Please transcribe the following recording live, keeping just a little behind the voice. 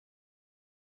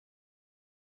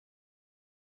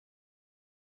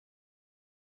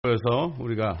그래서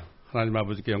우리가 하나님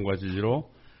아버지께 영광 지지로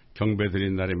경배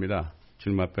드린 날입니다.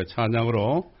 주님 앞에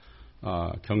찬양으로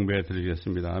경배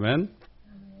드리겠습니다. 아멘.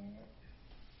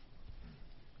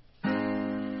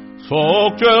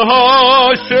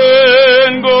 속죄하신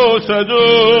그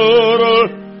세주를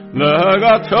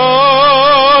내가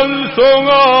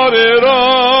찬송하리라.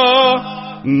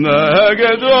 내게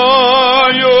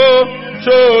자유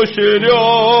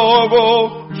주시려고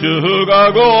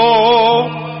주가고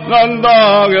난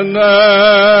당했네.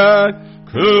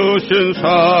 크신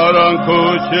사랑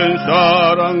크신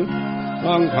사랑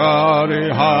한가리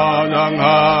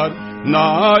한양한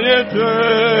나의 죄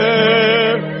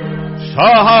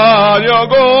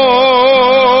사하려고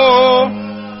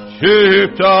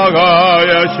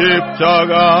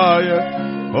십자가에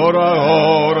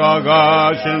오라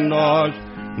가신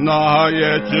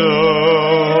나의 주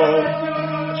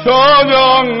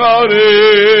찬양하리.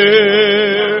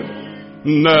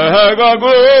 내가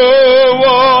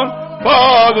구원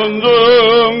받은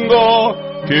증거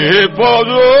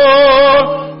기뻐져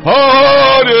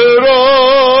하리라.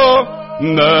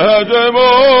 내 죄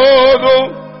모두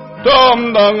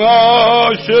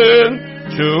담당하신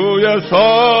주의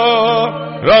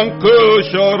사랑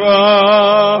크셔라.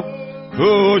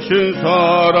 크신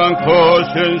사랑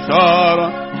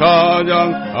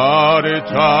찬양하리.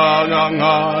 찬양한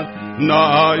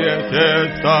나의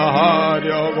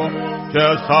제사하려고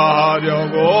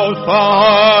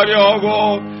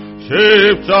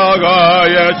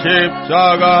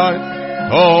십자가에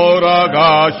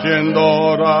돌아가신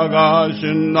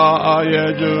나의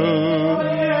주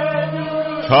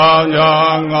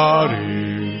찬양하리.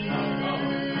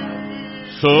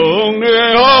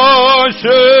 승리하신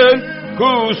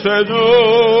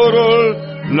구세주를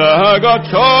내가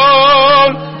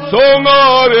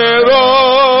찬송하리라.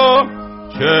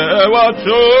 죄와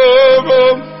죽음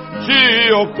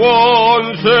지옥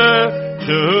권세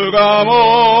주가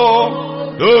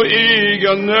모두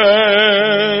이겼네.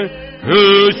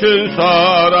 크신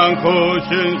사랑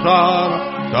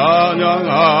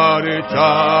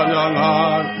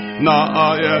찬양하리.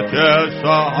 나의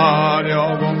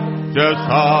제사하려고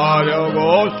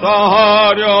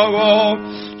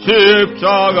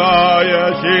십자가에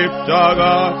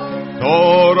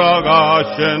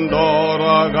돌아가신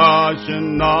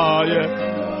나의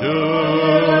주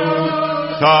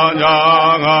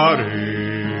찬양하리.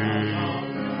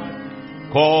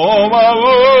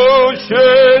 고마우신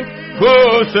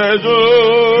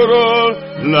구세주를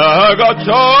내가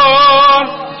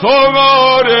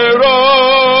찬송하리라.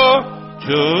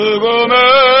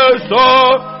 죽음에서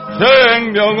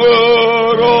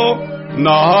생명으로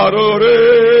나를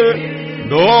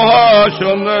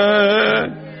인도하셨네.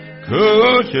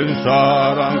 크신 사랑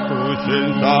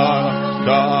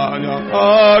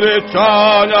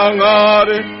찬양하리.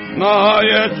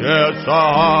 나의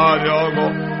제사하려고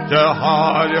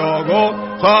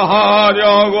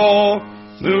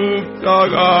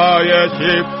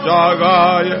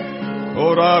십자가에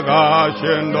돌아가신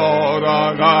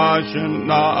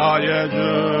나의 주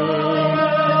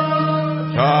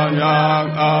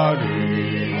찬양하리.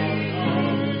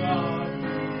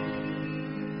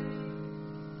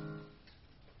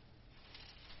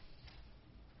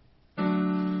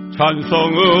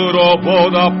 찬송으로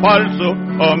보답할 수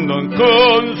없는 큰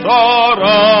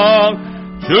사랑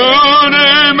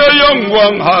주님의 영광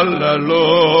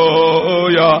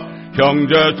할렐루야.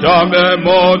 형제 자매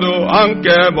모두 함께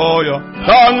모여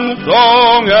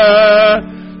찬송해.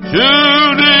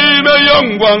 주님의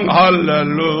영광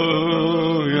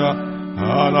할렐루야.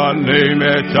 하나님의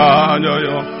자녀여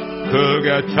크게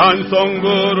찬송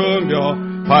부르며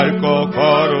밝고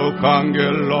거룩한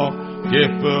길로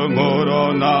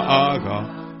기쁨으로 나아가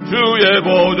주의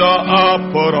보좌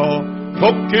앞으로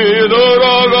속히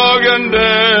들어가겠네.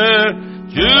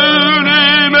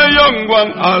 주님의 영광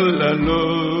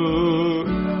할렐루야.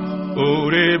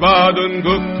 우리 받은 그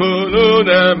큰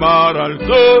은혜 말할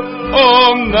수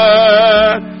없네.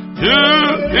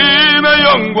 주님의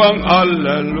영광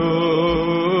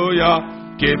할렐루야.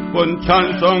 기쁜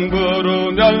찬송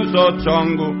부르면서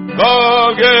천국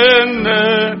가겠네.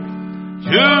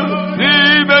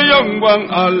 주님의 영광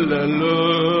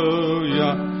할렐루야.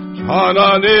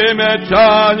 하나님의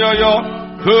자녀여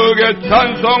크게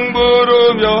찬송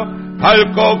부르며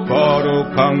밝고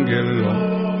거룩한 길로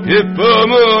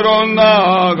기쁨으로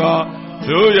나아가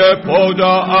주의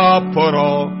보좌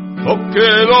앞으로 속히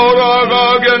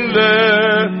돌아가겠네.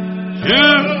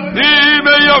 주님의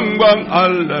영광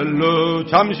할렐루야.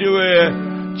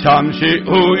 잠시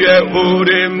후에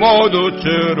우리 모두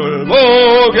주를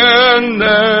보겠네.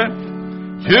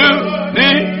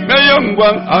 주님의 영광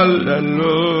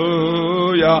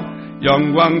할렐루야.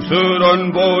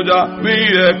 영광스러운 보좌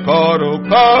위에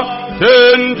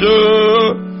거룩하신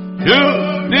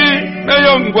주님의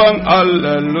영광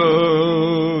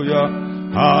할렐루야.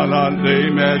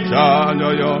 하나님의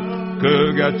자녀여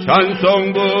크게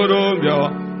찬송 부르며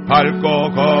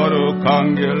밝고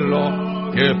거룩한 길로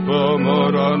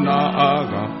기쁨으로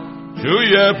나아가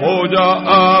주의 보좌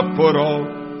앞으로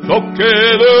속히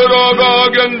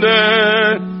들어가겠네.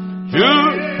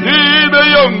 주님의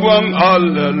영광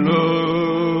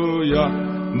할렐루야.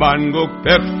 만국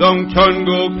백성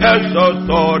천국에서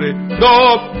소리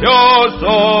높여서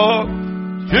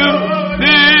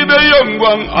주님의 영광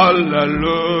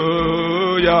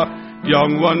할렐루야.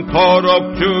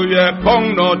 영원토록 주의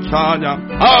공로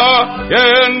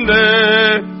찬양하겠네.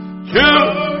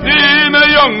 주님의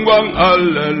영광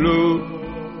할렐루야.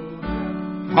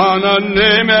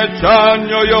 하나님의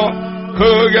자녀여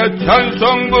크게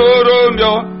찬송 부르며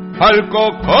밝고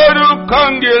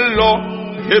거룩한 길로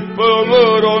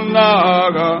기쁨으로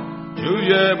나아가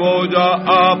주의 보좌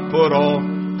앞으로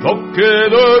속히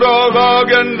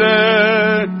들어가겠네.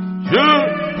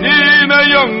 주님의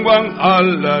영광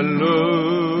할렐루야.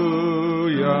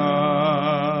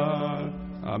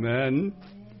 아멘.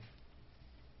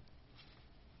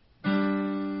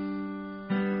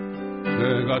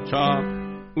 내가 참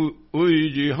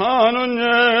의지하는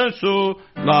예수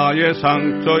나의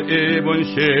상처 입은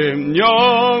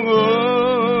심령을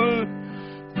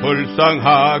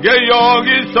불쌍하게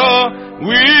여기서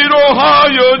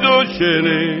위로하여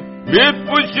주시니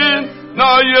미쁘신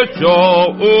나의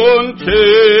좋은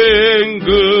친구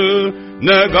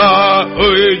내가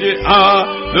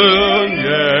의지하는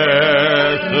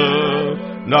예수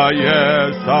나의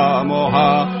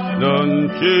사모하는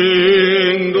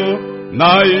친구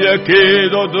나의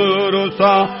기도 들으사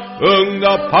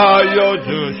응답하여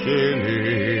주시니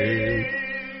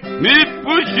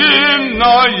미쁘신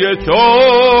나의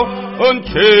좋은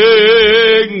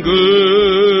친구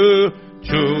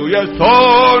주의 손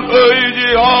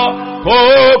의지하고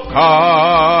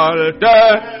갈 때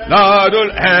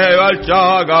나를 해할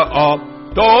자가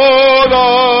없도다.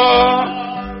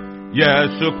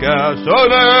 예수께서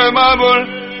내 맘을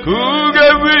크게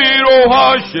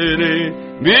위로하시니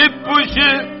미쁘신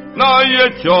나의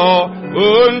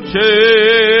좋은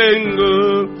친구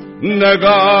내가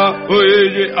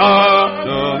의지하는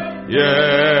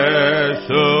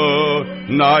예수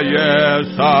나의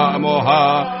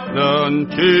사모하는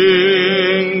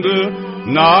친구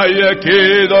나의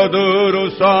기도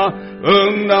들으사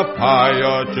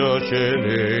응답하여 주시니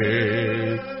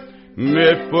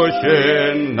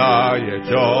미쁘신 나의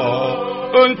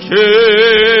좋은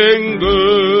친구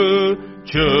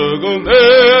죽음의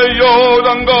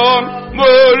요단강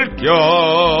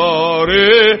물결이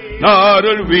나를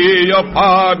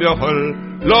위협하며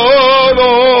흘러도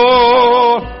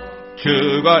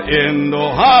주가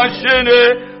인도하시니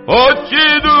어찌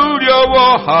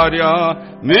두려워하랴.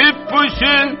 미쁘신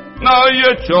나의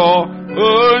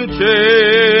좋은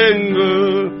친구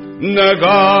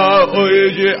내가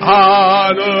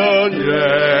의지하는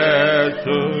예수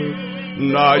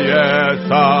나의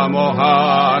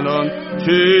사모하는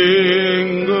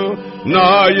친구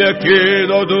나의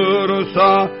기도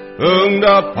들으사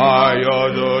응답하여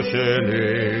주시니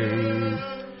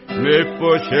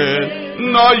미쁘신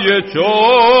나의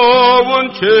좋은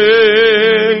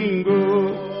친구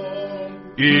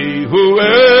이후에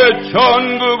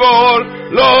천국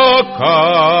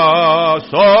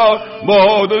올라가서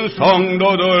모든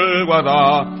성도들과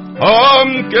다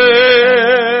함께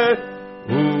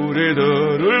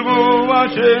우리들을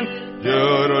구하신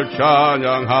주를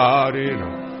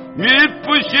찬양하리라.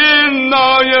 미쁘신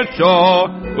나의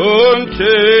좋은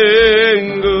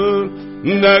친구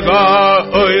내가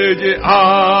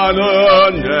의지하는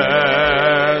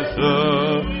예수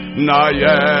나의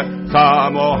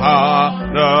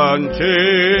사모하는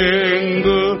친구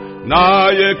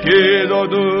나의 기도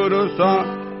들으사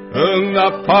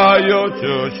응답하여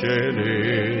주시니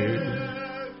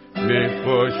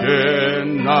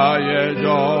미쁘신 나의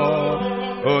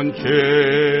좋은 친구.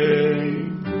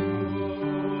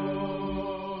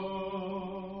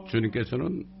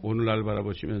 주님께서는 오늘날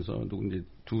바라보시면서 누군지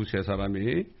두세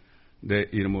사람이 내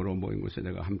이름으로 모인 곳에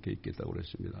내가 함께 있겠다고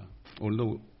그랬습니다.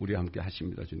 오늘도 우리 함께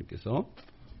하십니다. 주님께서.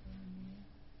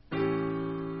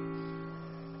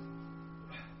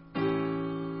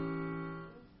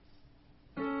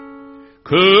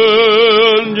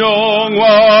 큰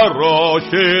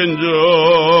영화로신 주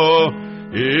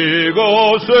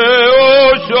이곳에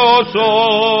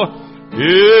오셔서 이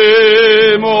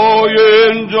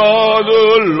모인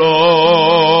자들로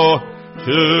주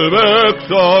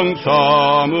백성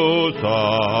삼으사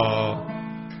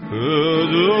그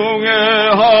중에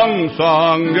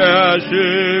항상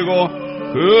계시고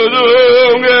그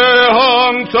중에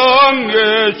항상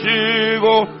계시고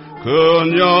큰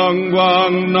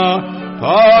영광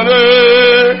나타내소서.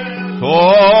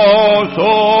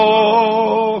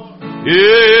 이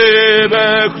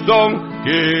백성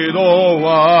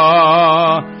기도와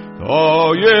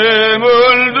너의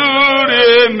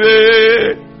물들임이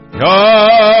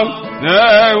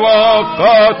향내와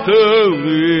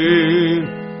같으니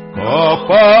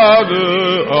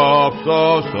겁받으옵소서.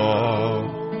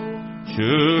 주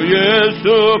예수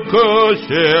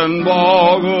크신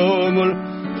복음을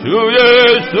주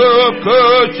예수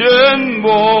크신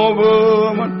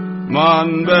복음을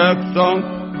만백성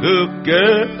듣게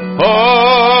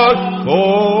하소서.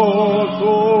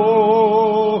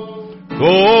 또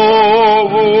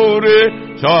우리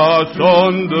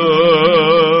자손들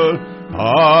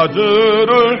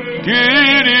아들을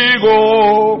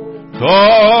기리고 저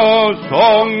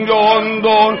성전도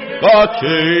같이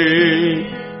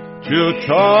주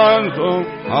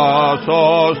찬송하소서.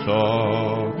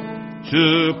 주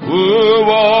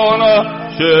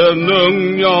구원하신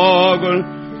능력을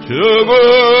주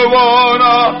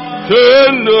구원하신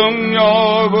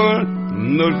능력을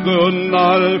늘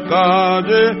끝날까지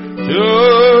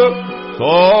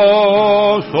주소서.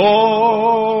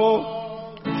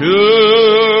 주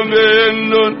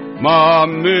믿는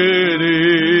만민이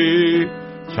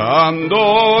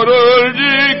참도를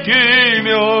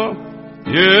지키며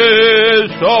예성도들같이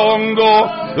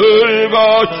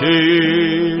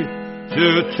주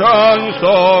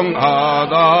찬송하다가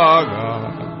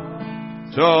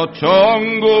저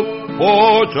천국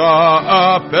보좌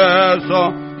앞에서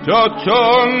저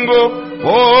천국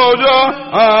보좌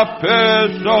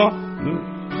앞에서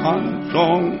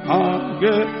찬송하게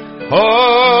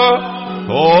하소서.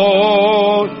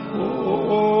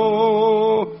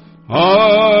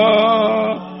 아멘.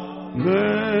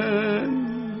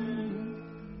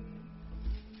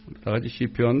 다같이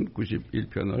시편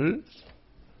 91편을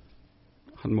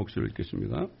한 목소리로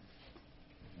읽겠습니다.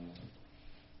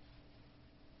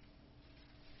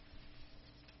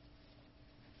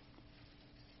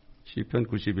 시편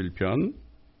 91편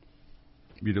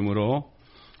믿음으로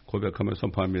고백하며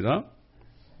선포합니다.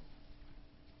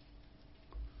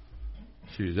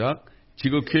 시작.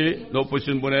 지극히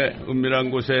높으신 분의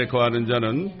은밀한 곳에 거하는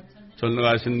자는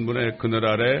전능하신 분의 그늘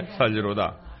아래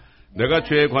살리로다. 내가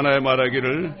죄에 관하여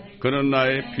말하기를 그는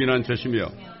나의 피난처시며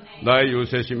나의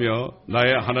요새시며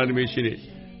나의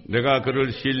하나님이시니 내가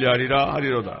그를 신뢰하리라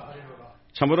하리로다.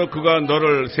 참으로 그가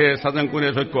너를 새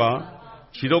사냥꾼의 젖과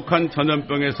지독한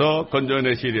전염병에서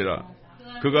건져내시리라.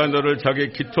 그가 너를 자기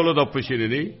깃털로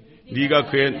덮으시리니 네가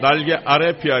그의 날개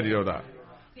아래 피하리로다.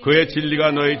 그의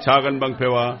진리가 너의 작은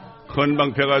방패와 큰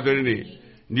방패가 되리니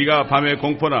네가 밤의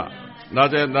공포나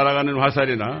낮에 날아가는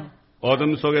화살이나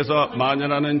어둠 속에서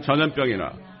만연하는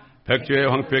전염병이나 백주에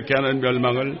황폐케 하는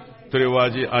멸망을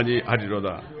두려워하지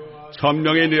아니하리로다.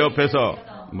 1000명이 네 옆에서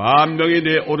 10,000명이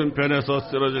네 오른편에서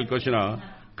쓰러질 것이나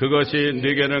그것이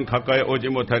네게는 가까이 오지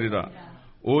못하리라.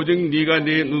 오직 네가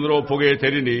네 눈으로 보게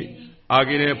되리니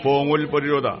악인의 보응을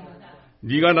보리로다.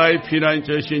 네가 나의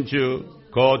피난처신 주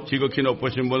곧 지극히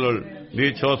높으신 분을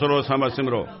네 처소로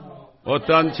삼았으므로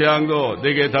어떠한 재앙도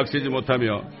내게 닥치지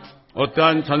못하며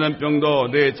어떠한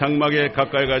전염병도 내 장막에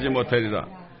가까이 가지 못하리라.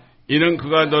 이는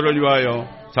그가 너를 위하여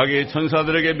자기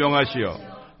천사들에게 명하시어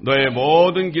너의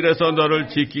모든 길에서 너를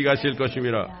지키게 하실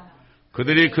것임이라.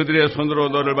 그들이 그들의 손으로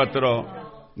너를 받들어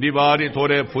네 발이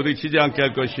돌에 부딪히지 않게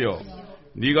할 것이요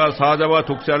네가 사자와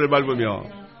독사를 밟으며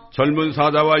젊은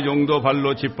사자와 용도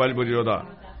발로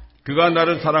짓밟으리로다. 그가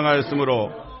나를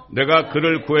사랑하였으므로 내가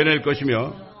그를 구해낼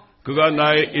것이며 그가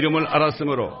나의 이름을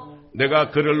알았으므로 내가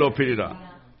그를 높이리라.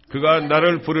 그가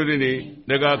나를 부르리니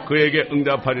내가 그에게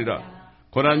응답하리라.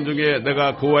 고난 중에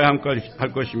내가 그와 함께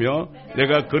할 것이며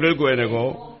내가 그를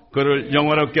구해내고 그를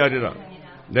영원롭게 하리라.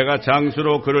 내가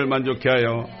장수로 그를 만족케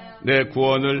하여 내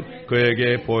구원을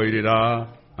그에게 보이리라.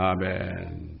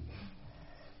 아멘.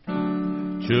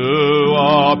 주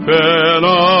앞에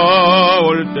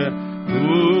나올 때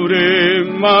우리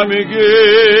맘이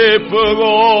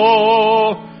기쁘고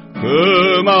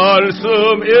그 말씀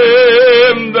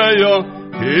임되어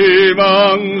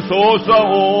희망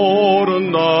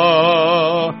솟아오른다.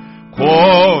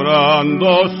 고난도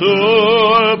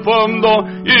슬픔도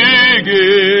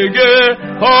이기게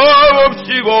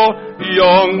하옵시고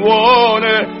영원에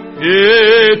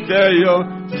이때여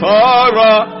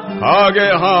살아가게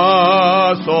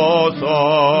하소서.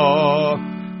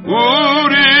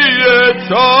 우리의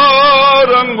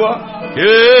자랑과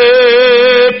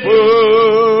기쁨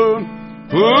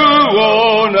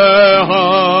구원의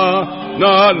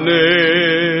하나님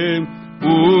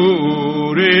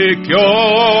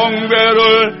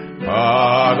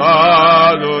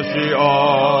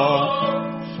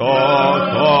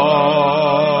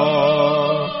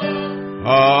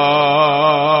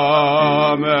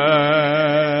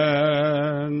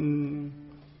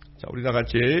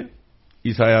같이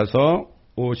이사야서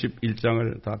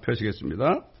 51장을 다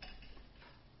펴시겠습니다.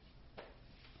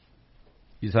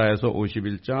 이사야서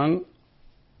 51장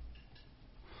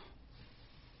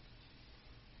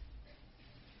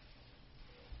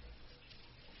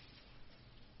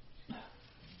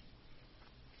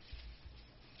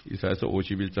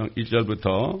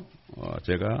 1절부터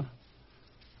제가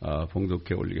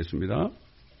봉독해 올리겠습니다.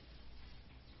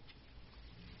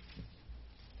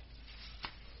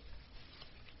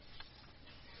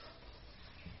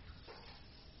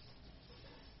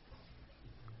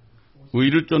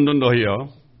 의를 쫓는 너희여,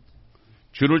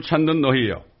 주를 찾는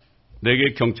너희여,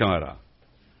 내게 경청하라.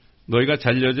 너희가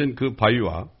잘려진 그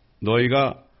바위와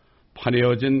너희가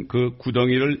파내어진 그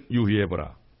구덩이를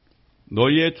유의해보라.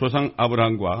 너희의 조상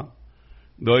아브람과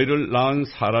너희를 낳은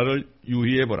사라를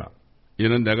유의해보라.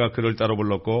 이는 내가 그를 따로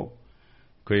불렀고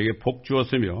그에게 복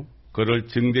주었으며 그를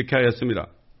증대케 하였습니다.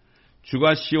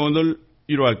 주가 시온을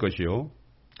위로할 것이요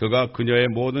그가 그녀의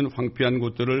모든 황폐한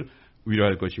곳들을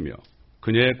위로할 것이며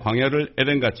그녀의 광야를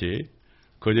에덴같이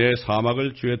그녀의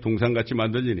사막을 주의 동산같이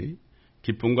만들지니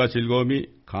기쁨과 즐거움이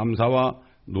감사와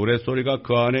노랫소리가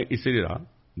그 안에 있으리라.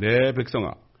 내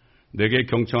백성아 내게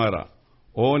경청하라.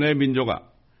 오 내 민족아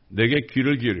내게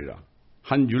귀를 기울이라.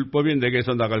 한 율법이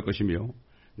내게서 나갈 것이며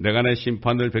내가 내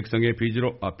심판을 백성의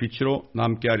빛으로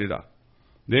남게 하리라.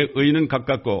 내 의는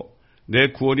가깝고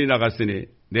내 구원이 나갔으니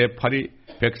내 팔이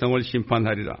백성을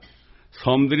심판하리라.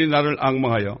 섬들이 나를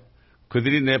앙망하여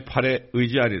그들이 내 팔에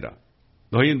의지하리라.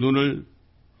 너희 눈을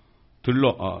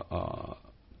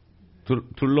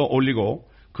들러 올리고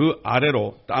그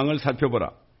아래로 땅을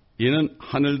살펴보라. 이는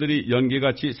하늘들이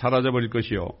연기같이 사라져버릴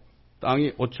것이요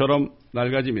땅이 옷처럼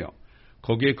낡아지며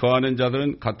거기에 거하는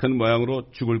자들은 같은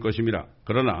모양으로 죽을 것임이라.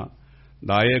 그러나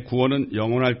나의 구원은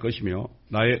영원할 것이며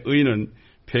나의 의는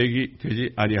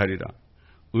폐기되지 아니하리라.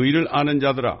 의를 아는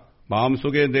자들아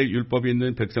마음속에 내 율법이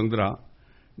있는 백성들아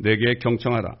내게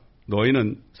경청하라.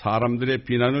 너희는 사람들의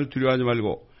비난을 두려워하지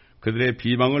말고 그들의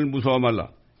비방을 무서워 말라.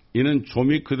 이는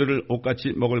좀이 그들을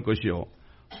옷같이 먹을 것이요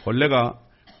벌레가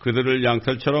그들을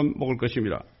양털처럼 먹을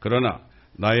것임이라. 그러나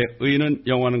나의 의는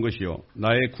영원한 것이요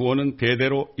나의 구원은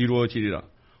대대로 이루어지리라.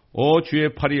 오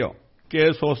주의 팔이여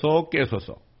깨소서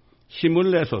깨소서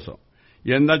힘을 내소서.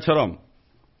 옛날처럼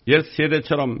옛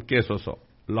세대처럼 깨소서.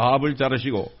 라합을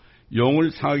자르시고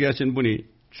용을 상하게 하신 분이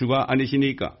주가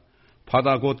아니시니까.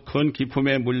 바다 곧 큰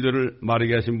깊음의 물들을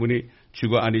마르게 하신 분이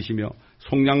주가 아니시며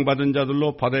속량받은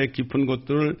자들로 바다의 깊은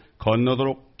곳들을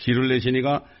건너도록 길을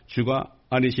내시니가 주가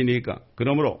아니시니까.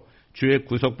 그러므로 주의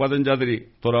구속받은 자들이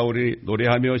돌아오리니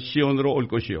노래하며 시온으로 올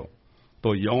것이요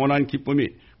또 영원한 기쁨이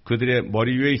그들의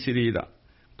머리 위에 있으리이다.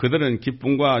 그들은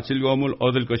기쁨과 즐거움을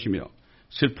얻을 것이며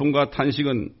슬픔과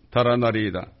탄식은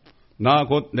달아나리이다. 나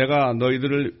곧 내가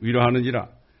너희들을 위로하느니라.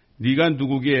 네가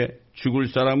누구기에 죽을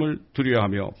사람을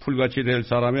두려워하며 풀같이 될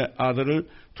사람의 아들을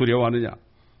두려워하느냐.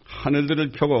 하늘들을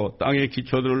펴고 땅의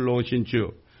기초들을 놓으신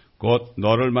주 곧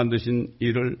너를 만드신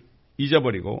이를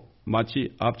잊어버리고 마치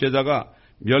압제자가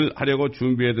멸하려고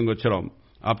준비해둔 것처럼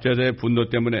압제자의 분노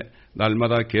때문에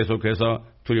날마다 계속해서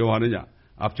두려워하느냐.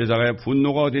 압제자의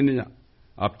분노가 어디 있느냐.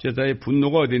 압제자의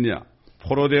분노가 어디 있느냐.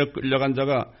 포로되어 끌려간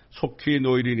자가 속히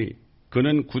놓이리니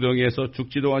그는 구덩이에서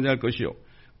죽지도 아니할 것이요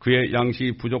그의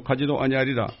양식이 부족하지도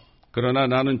아니하리라. 그러나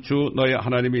나는 주 너의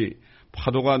하나님이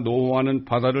파도가 노호하는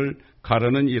바다를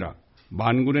가르는 이라.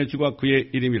 만군의 주가 그의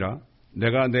이름이라.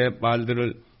 내가 내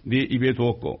말들을 네 입에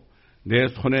두었고 내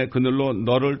손의 그늘로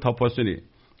너를 덮었으니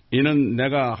이는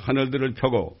내가 하늘들을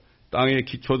펴고 땅의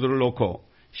기초들을 놓고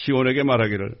시온에게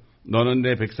말하기를 너는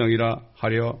내 백성이라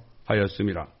하려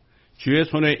하였음이라. 주의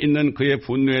손에 있는 그의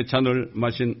분노의 잔을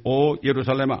마신 오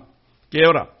예루살렘아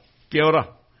깨어라 깨어라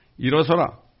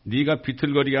일어서라. 네가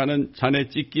비틀거리게 하는 잔의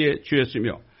찢기에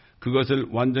취했으며 그것을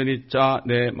완전히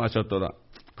짜내 마셨도다.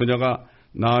 그녀가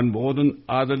낳은 모든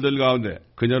아들들 가운데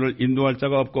그녀를 인도할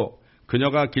자가 없고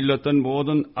그녀가 길렀던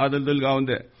모든 아들들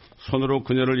가운데 손으로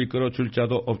그녀를 이끌어 줄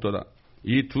자도 없도다.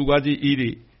 이 두 가지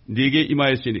일이 네게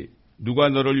임하였으니 누가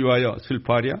너를 위하여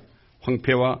슬퍼하랴.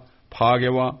 황폐와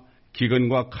파괴와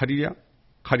기근과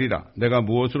칼이라. 내가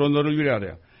무엇으로 너를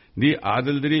위로하랴. 네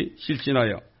아들들이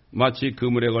실신하여 마치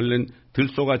그물에 걸린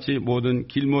들소같이 모든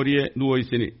길머리에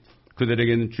누워있으니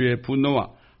그들에게는 주의 분노와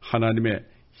하나님의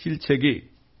힐책이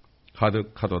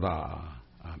가득하도다.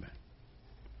 아멘.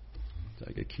 자,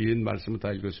 이게 긴 말씀을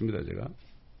다 읽었습니다. 제가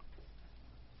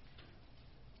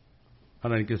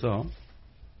하나님께서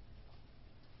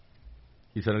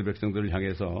이스라엘 백성들을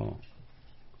향해서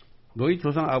너희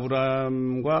조상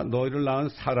아브람과 너희를 낳은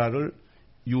사라를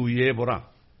유의해보라.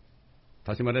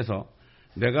 다시 말해서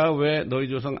내가 왜 너희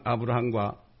조상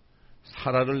아브라함과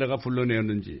사라를 내가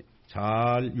불러내었는지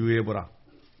잘 유의해보라.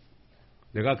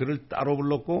 내가 그를 따로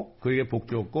불렀고 그에게 복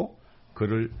주었고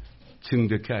그를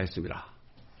증득케 하였음이라.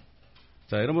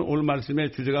 자, 여러분 오늘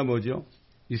말씀의 주제가 뭐죠?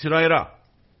 이스라엘아,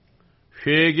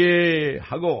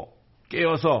 회개하고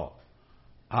깨어서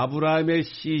아브라함의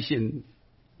씨신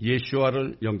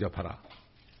예슈아를 영접하라.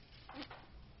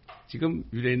 지금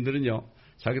유대인들은요,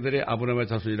 자기들의 아브라함의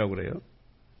자손이라고 그래요.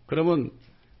 그러면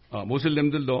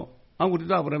모슬렘들도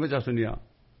우리도 아브라함의 자손이야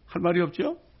할 말이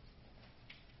없죠?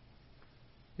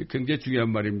 굉장히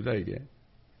중요한 말입니다, 이게.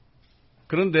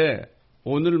 그런데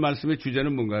오늘 말씀의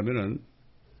주제는 뭔가 하면은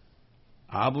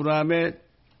아브라함의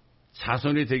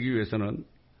자손이 되기 위해서는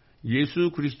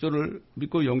예수 그리스도를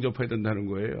믿고 영접해야 된다는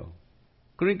거예요.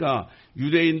 그러니까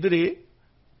유대인들이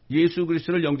예수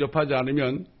그리스도를 영접하지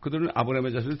않으면 그들은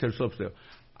아브라함의 자손이 될 수 없어요.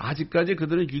 아직까지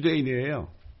그들은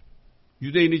유대인이에요.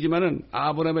 유대인이지만은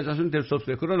아브라함의 자손이 될 수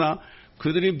없어요. 그러나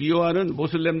그들이 미워하는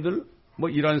모슬렘들,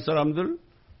 이란 사람들,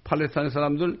 팔레스타인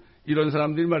사람들, 이런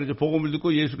사람들이 말이죠. 복음을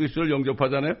듣고 예수 그리스도를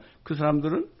영접하잖아요. 그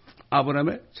사람들은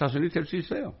아브라함의 자손이 될 수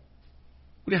있어요.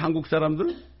 우리 한국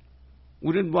사람들은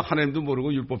우리는 하나님도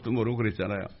모르고 율법도 모르고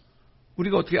그랬잖아요.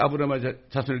 우리가 어떻게 아브라함의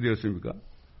자손이 되었습니까?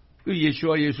 그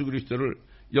예수와 예수 그리스도를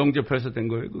영접해서 된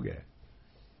거예요, 그게.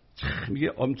 참 이게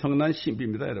엄청난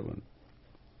신비입니다, 여러분.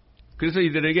 그래서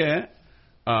이들에게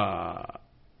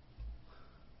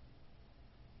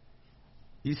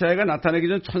이사야가 나타나기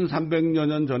전 1300여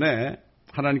년 전에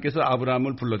하나님께서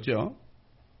아브라함을 불렀죠.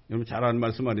 여러분 잘 아는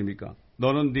말씀 아닙니까?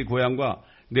 너는 네 고향과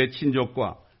내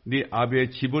친족과 네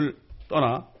아비의 집을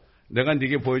떠나 내가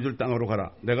네게 보여줄 땅으로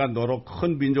가라. 내가 너로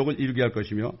큰 민족을 이루게 할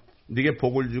것이며 네게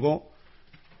복을 주고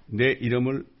내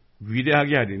이름을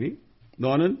위대하게 하리니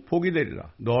너는 복이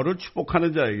되리라. 너를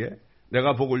축복하는 자에게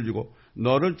내가 복을 주고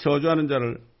너를 저주하는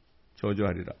자를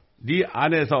저주하리라. 네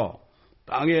안에서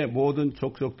땅의 모든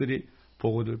족속들이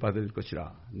복을 받을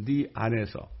것이라. 네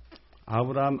안에서,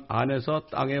 아브라함 안에서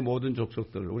땅의 모든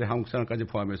족속들, 우리 한국 사람까지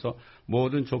포함해서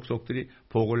모든 족속들이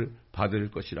복을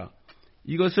받을 것이라.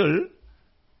 이것을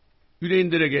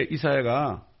유대인들에게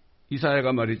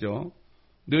이사야가 말이죠.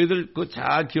 너희들 그거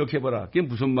잘 기억해봐라. 그게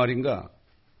무슨 말인가?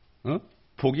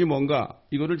 복이 뭔가?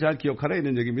 이거를 잘 기억하라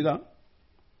이런 얘기입니다.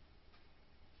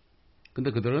 근데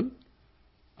그들은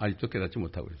아직도 깨닫지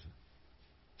못하고 있어요.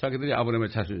 자기들이 아브라함의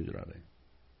자손인 줄 알아요.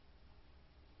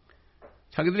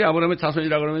 자기들이 아브라함의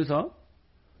자손이라 그러면서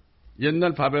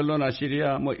옛날 바벨론,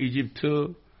 아시리아,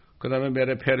 이집트, 그 다음에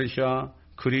메레 페르시아,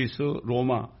 그리스,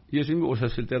 로마, 예수님이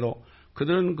오셨을 때도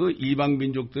그들은 그 이방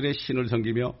민족들의 신을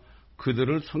섬기며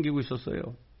그들을 섬기고 있었어요.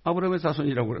 아브라함의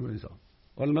자손이라고 그러면서.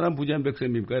 얼마나 무지한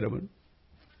백성입니까, 여러분?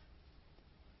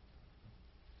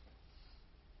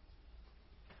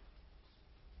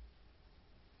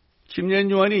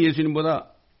 침례인 요한이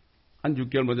예수님보다 한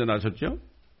 6개월 먼저 나셨죠.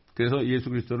 그래서 예수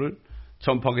그리스도를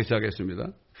전파하기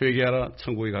시작했습니다. 회개하라,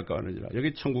 천국이 가까웠느니라.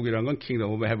 여기 천국이라는 건 킹덤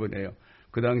오브 헤븐이에요.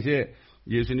 그 당시에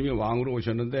예수님이 왕으로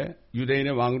오셨는데,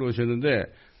 유대인의 왕으로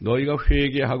오셨는데, 너희가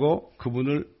회개하고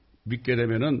그분을 믿게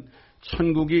되면은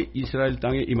천국이 이스라엘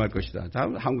땅에 임할 것이다. 자,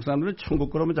 한국 사람들은 천국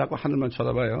그러면 자꾸 하늘만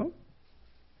쳐다봐요.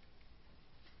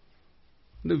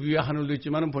 근데 위에 하늘도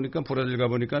있지만은 보니까 브라질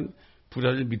가보니까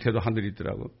브라질 밑에도 하늘이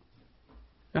있더라고.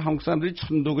 한국 사람들이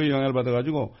천독의 영향을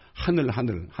받아가지고 하늘,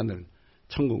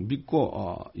 천국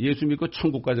믿고 예수 믿고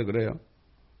천국 가자 그래요.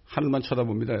 하늘만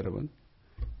쳐다봅니다, 여러분.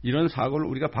 이런 사고를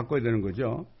우리가 바꿔야 되는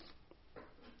거죠.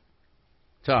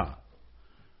 자,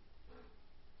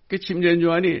 그 침례인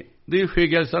요한이 너희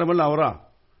회개할 사람을 나오라.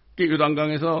 그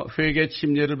요단강에서 회개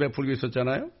침례를 베풀고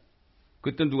있었잖아요.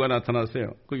 그때 누가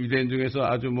나타났어요? 그 유대인 중에서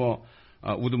아주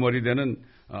우두머리 되는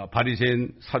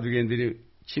바리새인 사두개인들이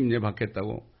침례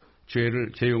받겠다고,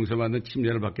 죄 용서받는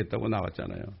침례를 받겠다고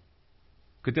나왔잖아요.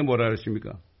 그때 뭐라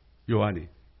그랬습니까? 요한이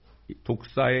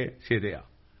독사의 세대야.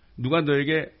 누가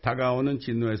너에게 다가오는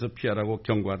진노에서 피하라고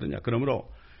경고하더냐.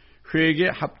 그러므로 회개에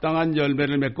합당한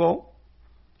열매를 맺고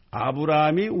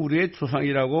아브라함이 우리의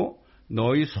조상이라고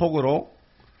너희 속으로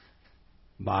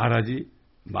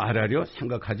말하려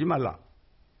생각하지 말라.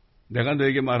 내가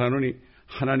너에게 말하노니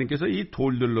하나님께서 이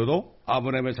돌들로도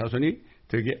아브라함의 자손이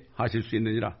되게 하실 수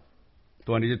있느니라.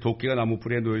 또한 이제 도끼가 나무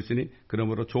풀에 놓여있으니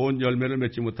그러므로 좋은 열매를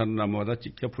맺지 못하는 나무마다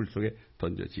찍혀 불 속에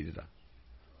던져지리라.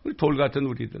 우리 돌 같은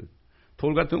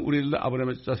우리들도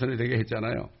아브라함의 자손이 되게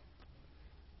했잖아요.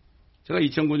 제가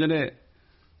 2009년에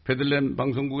베들레헴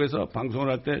방송국에서 방송을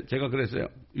할 때 제가 그랬어요.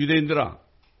 유대인들아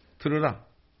들으라.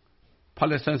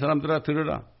 팔레스타인 사람들아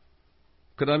들으라.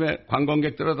 그 다음에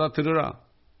관광객들아 다 들으라.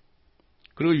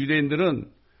 그리고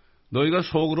유대인들은 너희가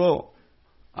속으로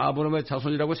아브라함의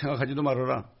자손이라고 생각하지도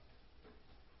말아라.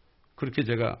 그렇게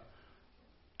제가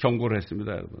경고를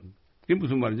했습니다, 여러분. 그게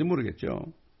무슨 말인지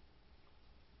모르겠죠.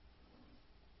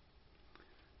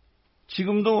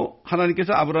 지금도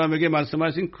하나님께서 아브라함에게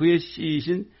말씀하신 그의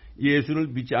씨이신 예수를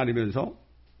믿지 않으면서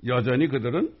여전히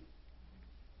그들은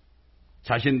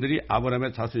자신들이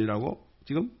아브라함의 자손이라고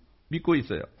지금 믿고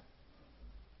있어요.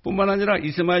 뿐만 아니라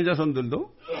이스마엘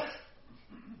자손들도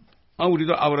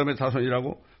우리도 아브라함의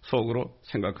자손이라고 속으로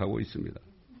생각하고 있습니다.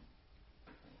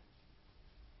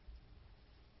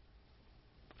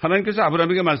 하나님께서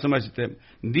아브라함에게 말씀하실 때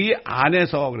네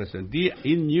안에서 그랬어요.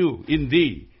 in you, in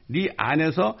thee. 네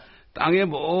안에서 땅의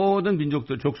모든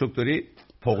민족들, 족속들이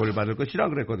복을 받을 것이라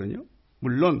그랬거든요.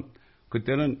 물론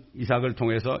그때는 이삭을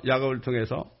통해서 야곱을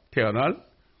통해서 태어날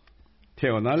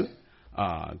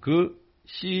그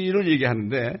씨를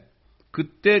얘기하는데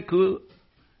그때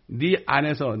네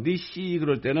안에서 네 씨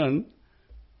그럴 때는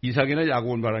이삭이나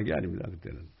야곱을 말한 게 아닙니다.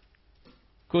 그때는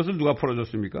그것을 누가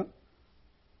풀어줬습니까?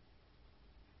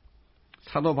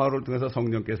 사도 바울을 통해서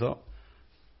성령께서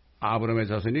아브라함의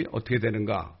자손이 어떻게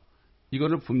되는가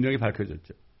이거를 분명히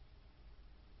밝혀줬죠.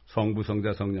 성부,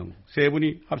 성자, 성령 세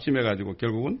분이 합심해가지고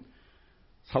결국은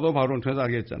사도 바울을 통해서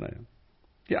알게 했잖아요.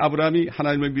 아브라함이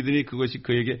하나님을 믿으니 그것이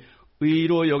그에게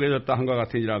의로 여겨졌다 한과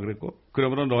같으니라 그랬고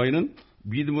그러므로 너희는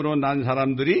믿음으로 난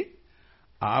사람들이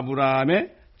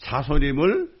아브라함의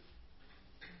자손임을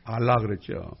알라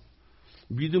그랬죠.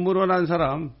 믿음으로 난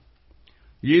사람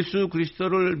예수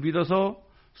그리스도를 믿어서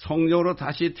성령으로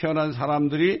다시 태어난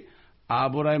사람들이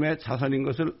아브라함의 자손인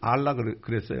것을 알라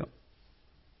그랬어요.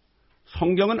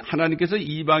 성경은 하나님께서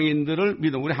이방인들을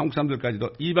믿음, 우리 한국 사람들까지도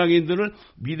이방인들을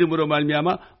믿음으로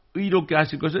말미암아 의롭게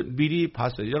하실 것을 미리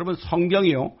봤어요. 여러분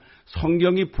성경이요.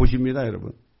 성경이 보십니다.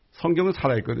 여러분. 성경은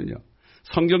살아있거든요.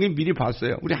 성경이 미리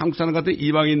봤어요. 우리 한국 사람 같은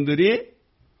이방인들이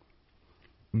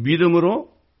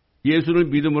믿음으로 예수를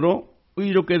믿음으로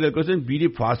의롭게 될 것을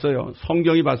미리 봤어요.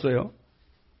 성경이 봤어요.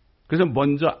 그래서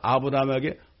먼저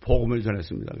아브라함에게 복음을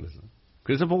전했습니다.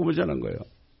 그래서 복음을 전한 거예요.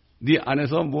 네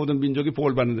안에서 모든 민족이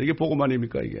복을 받는다. 이게 복음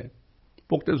아닙니까? 이게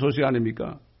복된 소식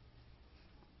아닙니까?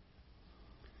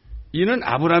 이는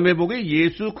아브라함의 복에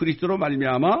예수 그리스도로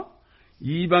말미암아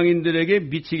이방인들에게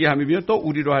미치게 함이며 또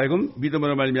우리로 하여금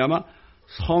믿음으로 말미암아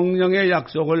성령의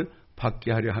약속을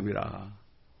받게 하려 함이라.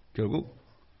 결국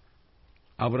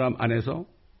아브라함 안에서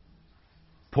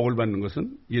복을 받는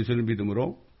것은 예수를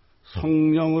믿음으로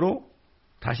성령으로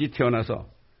다시 태어나서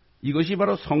이것이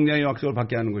바로 성령의 약속을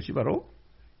받게 하는 것이 바로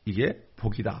이게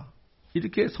복이다.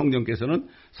 이렇게 성령께서는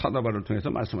사도 바울을 통해서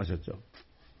말씀하셨죠.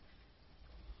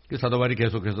 사도 바울이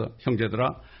계속해서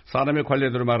형제들아 사람의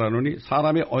관례대로 말하노니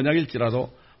사람의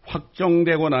언약일지라도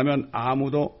확정되고 나면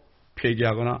아무도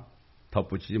폐기하거나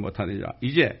덧붙이지 못하느니라.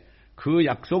 이제 그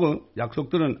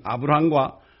약속들은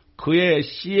아브라함과 그의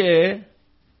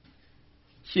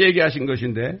씨에게 하신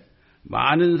것인데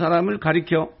많은 사람을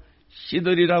가리켜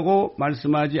씨들이라고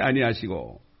말씀하지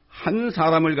아니하시고 한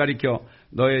사람을 가리켜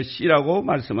너의 씨라고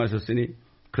말씀하셨으니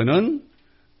그는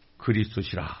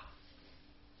그리스도시라.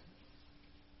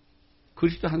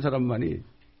 그리스도 한 사람만이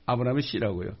아브라함의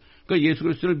씨라고요. 그러니까 예수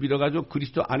그리스도를 믿어가지고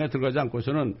그리스도 안에 들어가지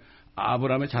않고서는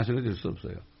아브라함의 자손이 될 수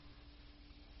없어요.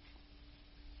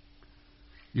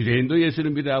 유대인도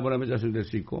예수를 믿어야 아브라함의 자손이 될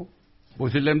수 있고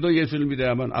모슬렘도 예수를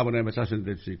믿어야만 아브라함의 자손이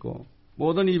될 수 있고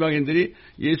모든 이방인들이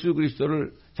예수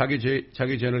그리스도를 자기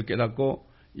죄를 깨닫고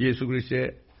예수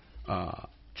그리스도의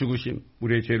죽으심,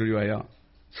 우리의 죄를 위하여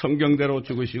성경대로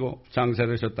죽으시고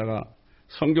장사되셨다가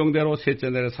성경대로 셋째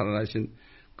날에 살아나신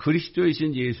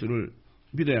그리스도이신 예수를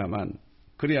믿어야만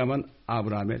그래야만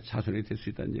아브라함의 자손이 될 수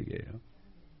있다는 얘기예요.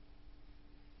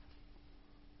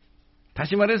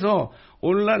 다시 말해서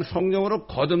오늘날 성령으로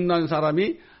거듭난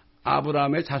사람이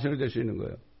아브라함의 자손이 될 수 있는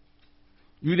거예요.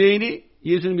 유대인이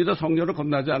예수를 믿어 성령으로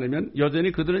거듭나지 않으면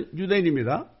여전히 그들은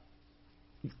유대인입니다.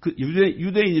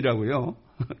 유대인이라고요.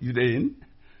 유대인.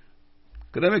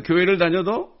 그 다음에 교회를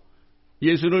다녀도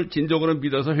예수를 진정으로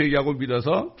믿어서 회개하고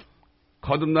믿어서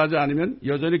거듭나지 않으면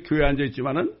여전히 교회에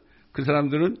앉아있지만은 그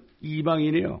사람들은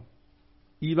이방인이에요.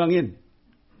 이방인.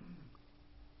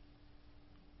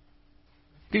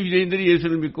 유대인들이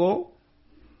예수를 믿고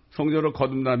성령으로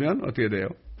거듭나면 어떻게 돼요?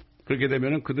 그렇게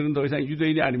되면 그들은 더 이상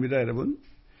유대인이 아닙니다, 여러분.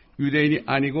 유대인이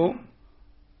아니고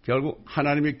결국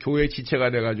하나님의 교회의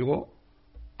지체가 돼가지고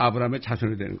아브라함의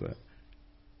자손이 되는 거예요.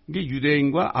 이게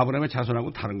유대인과 아브라함의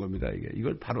자손하고 다른 겁니다.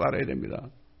 이걸 바로 알아야 됩니다.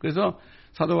 그래서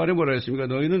사도 바울이 뭐라 했습니까?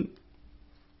 너희는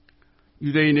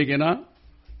유대인에게나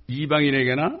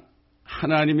이방인에게나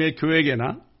하나님의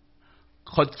교회에게나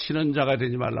거치는 자가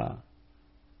되지 말라.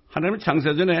 하나님은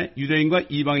창세전에 유대인과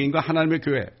이방인과 하나님의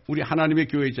교회, 우리 하나님의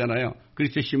교회 있잖아요.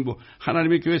 그리스도의 신부,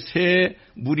 하나님의 교회 세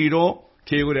무리로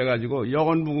계획을 해가지고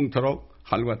영원 무궁토록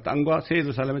하늘과 땅과 새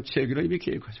예루살렘을 채우기로 이미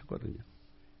계획하셨거든요.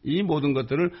 이 모든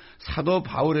것들을 사도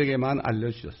바울에게만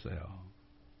알려주셨어요.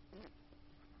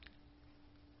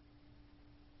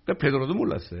 그러니까 베드로도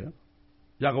몰랐어요.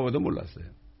 야고보도 몰랐어요.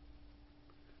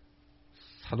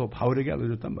 사도 바울에게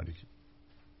알려줬단 말이죠.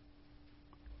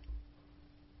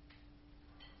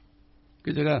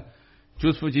 그 제가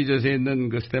주스프 지저스에 있는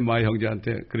그 스테마의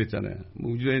형제한테 그랬잖아요.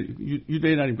 뭐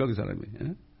유대인 아닙니까 그 사람이.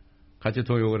 예? 같이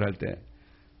도역을 할 때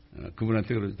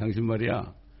그분한테 그러죠. 당신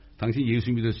말이야. 당신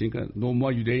예수 믿었으니까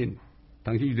노모아 유대인.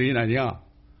 당신 유대인 아니야.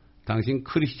 당신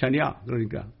크리스찬이야.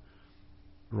 그러니까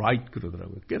right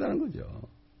그러더라고요. 깨달은 거죠.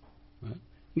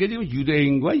 그러니까 지금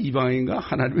유대인과 이방인과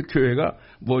하나님의 교회가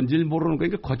뭔지를 모르는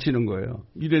거니까 거치는 거예요.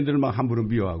 유대인들을 막 함부로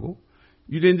미워하고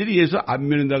유대인들이 예수 안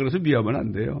믿는다 그래서 미워하면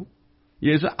안 돼요.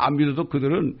 예수 안 믿어도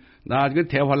그들은 나중에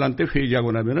대환란 때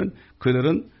회개하고 나면은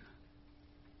그들은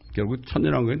결국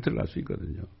천년왕국에 들어갈 수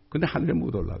있거든요. 근데 하늘에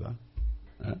못 올라가.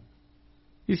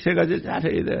 이 세 가지를 잘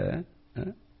해야 돼.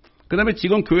 그 다음에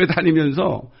지금 교회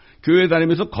다니면서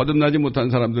거듭나지 못한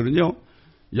사람들은요,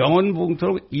 영원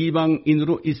봉토록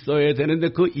이방인으로 있어야 되는데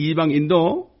그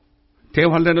이방인도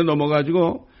대환란에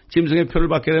넘어가지고 짐승의 표를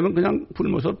받게 되면 그냥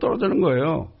굶어서 떨어지는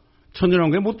거예요.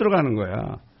 천년왕국에 못 들어가는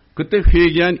거야. 그때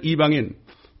회개한 이방인,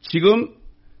 지금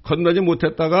거듭나지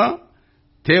못했다가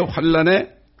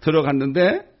대환란에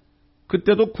들어갔는데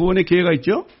그때도 구원의 기회가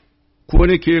있죠?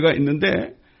 구원의 기회가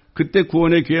있는데 그때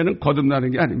구원의 기회는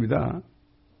거듭나는 게 아닙니다.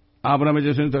 아브라함의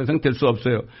자손이 더 이상 될 수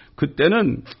없어요.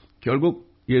 그때는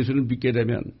결국 예수를 믿게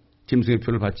되면 짐승의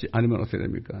표를 받지 않으면 어떻게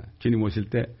됩니까? 주님 오실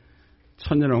때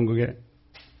천년왕국에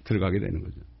들어가게 되는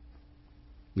거죠.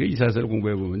 이사야를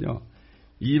공부해 보면요,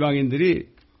 이방인들이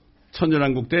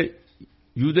천년왕국 때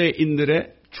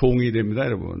유대인들의 종이 됩니다,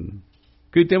 여러분.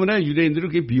 그렇기 때문에 유대인들을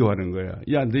그렇게 미워하는 거야.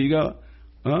 야, 너희가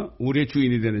우리의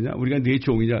주인이 되느냐? 우리가 네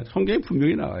종이냐? 성경에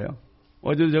분명히 나와요.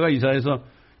 어제도 제가 이사야에서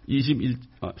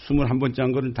 21번째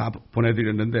한 거를 다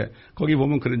보내드렸는데 거기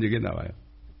보면 그런 얘기가 나와요.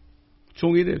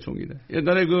 종이 돼, 종이 돼.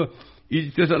 옛날에 그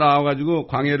이집트에서 나와가지고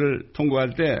광야를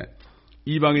통과할 때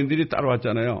이방인들이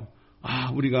따라왔잖아요.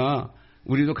 아,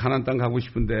 우리도 가나안 땅 가고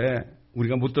싶은데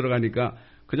우리가 못 들어가니까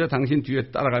그저 당신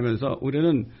뒤에 따라가면서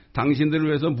우리는 당신들을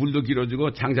위해서 물도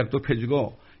길어주고 장작도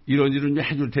펴주고 이런 일을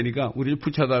해줄 테니까 우리를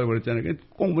붙여달라고 그랬잖아요.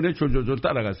 꽁분에 졸졸졸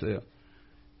따라갔어요.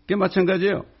 그게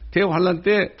마찬가지예요. 대환란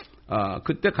때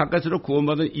그때 가까스로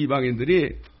구원받은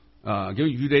이방인들이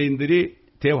유대인들이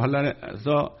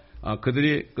대환란에서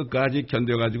그들이 끝까지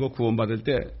견뎌가지고 구원받을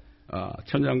때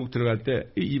천년왕국 들어갈 때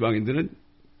이 이방인들은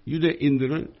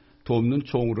유대인들을 돕는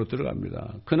종으로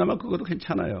들어갑니다. 그나마 그것도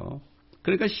괜찮아요.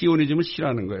 그러니까 시오니즘을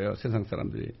싫어하는 거예요, 세상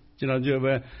사람들이. 지난주에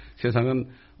왜 세상은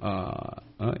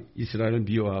이스라엘을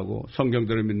미워하고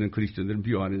성경들을 믿는 그리스도인들을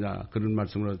미워하느냐 그런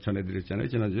말씀을 전해드렸잖아요,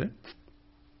 지난주에.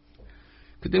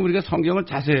 그때 우리가 성경을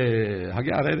자세하게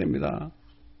알아야 됩니다.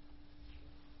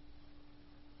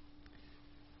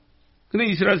 근데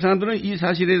이스라엘 사람들은 이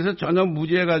사실에 대해서 전혀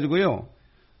무지해가지고요,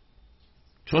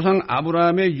 조상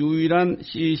아브라함의 유일한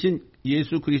씨이신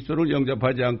예수 그리스도를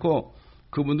영접하지 않고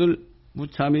그분들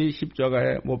무참히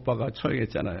십자가에 못 박아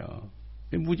처형했잖아요.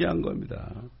 무지한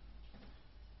겁니다.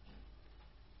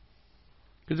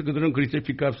 그래서 그들은 그리스도의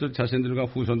빚값을 자신들과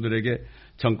후손들에게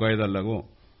전가해달라고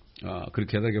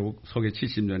그렇게 하다 결국 서기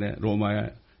 70년에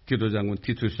로마의 디도장군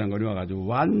티투스 장군이 와가지고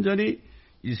완전히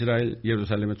이스라엘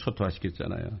예루살렘에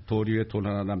초토화시켰잖아요. 돌 위에 돌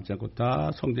하나 남지 않고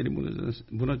다 성전이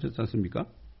무너졌지 않습니까?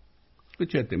 그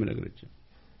죄 때문에 그랬죠.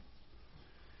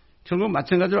 결국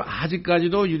마찬가지로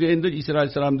아직까지도 유대인들 이스라엘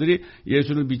사람들이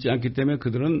예수를 믿지 않기 때문에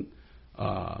그들은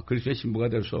그리스도의 신부가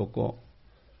될 수 없고,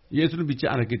 예수를 믿지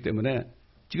않았기 때문에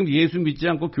지금 예수 믿지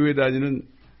않고 교회 다니는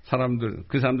사람들,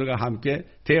 그 사람들과 함께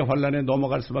대환란에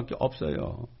넘어갈 수밖에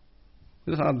없어요.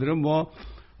 그 사람들은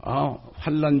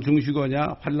환란 중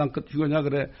휴거냐, 환란 끝 휴거냐,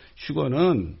 그래.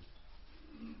 휴거는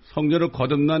성전을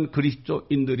거듭난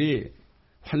그리스도인들이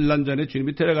환란 전에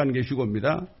주님이 데려가는 게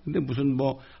휴거입니다. 근데 무슨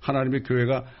하나님의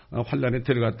교회가 환란에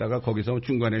들어갔다가 거기서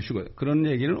중간에 휴거, 그런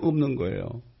얘기는 없는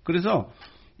거예요. 그래서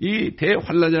이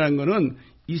대환란이라는 거는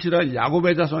이스라엘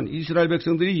야곱의 자손, 이스라엘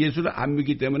백성들이 예수를 안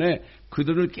믿기 때문에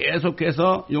그들을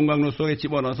계속해서 용광로 속에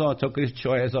집어넣어서 적그리스도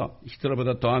치화해서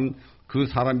히틀러보다 더한 그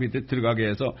사람 밑에 들어가게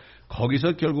해서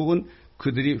거기서 결국은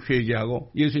그들이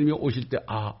회개하고 예수님이 오실 때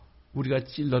우리가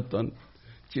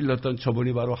찔렀던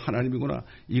저분이 바로 하나님이구나,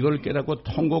 이걸 깨닫고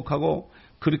통곡하고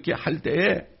그렇게 할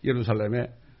때에 예루살렘에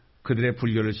그들의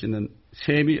불교를 씻는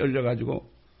샘이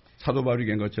열려가지고 사도 바울이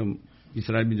얘기한 것처럼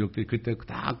이스라엘 민족들이 그때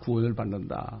다 구원을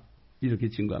받는다, 이렇게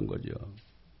증거한 거죠.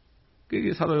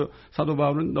 그게 사도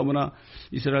바울은 너무나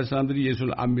이스라엘 사람들이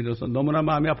예수를 안 믿어서 너무나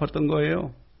마음이 아팠던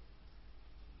거예요.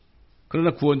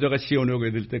 그러나 구원자가 시온에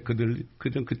오게 될 때 그들은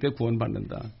그때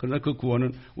구원받는다. 그러나 그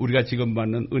구원은 우리가 지금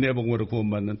받는 은혜 복음으로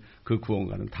구원받는 그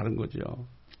구원과는 다른 거죠.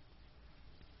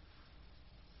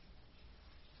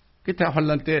 그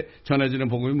대환란 때 전해지는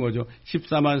복음이 뭐죠?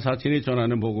 14만 4천이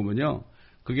전하는 복음은요.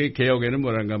 그게 개혁에는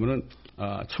뭐란가 하면은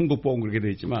천국 복음 그렇게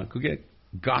되어 있지만 그게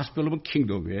Gospel of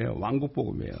Kingdom이에요. 왕국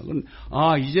복음이에요.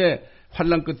 이제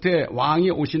환란 끝에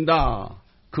왕이 오신다.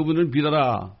 그분을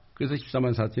믿어라. 그래서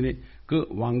 14만 4천이 그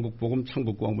왕국 복음,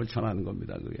 천국 복음을 전하는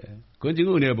겁니다. 그건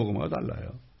지금 은혜의 복음과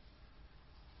달라요.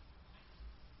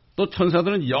 또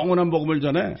천사들은 영원한 복음을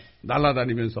전해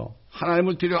날아다니면서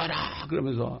하나님을 두려워하라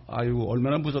그러면서 아이고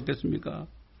얼마나 무섭겠습니까?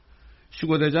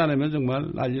 휴거되지 않으면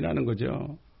정말 난리 나는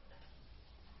거죠.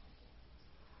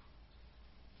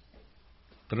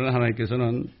 그러나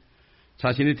하나님께서는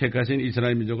자신이 택하신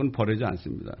이스라엘 민족은 버리지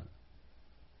않습니다.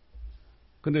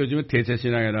 근데 요즘에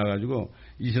대체신앙에 나와가지고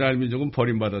이스라엘 민족은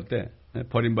버림받았대.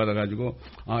 버림받아가지고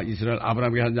이스라엘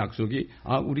아브라함에게 한 약속이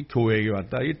우리 교회에게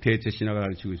왔다. 이게 대체신앙을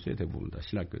가르치고 있어요. 대부분 다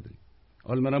신학교들이.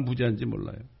 얼마나 무지한지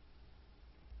몰라요.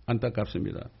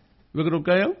 안타깝습니다. 왜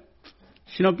그럴까요?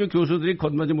 신학교 교수들이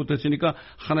거듭나지 못했으니까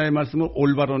하나의 말씀을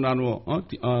올바로 나누어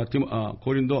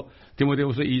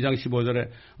디모데후서 2장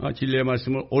 15절에 진리의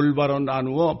말씀을 올바로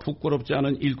나누어 부끄럽지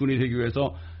않은 일꾼이 되기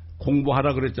위해서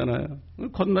공부하라 그랬잖아요.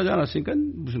 거듭나지 않았으니까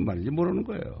무슨 말인지 모르는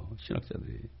거예요.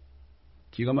 신학자들이.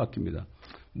 기가 막힙니다.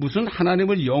 무슨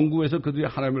하나님을 연구해서 그들이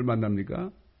하나님을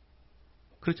만납니까?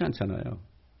 그렇지 않잖아요.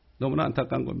 너무나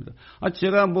안타까운 겁니다.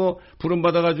 제가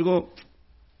부름받아가지고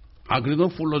그래도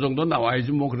풀로 정도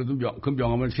나와야지 그래도 그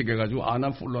명함을 새겨가지고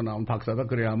난 풀로 나온 박사다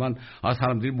그래야만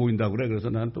사람들이 모인다고 그래. 그래서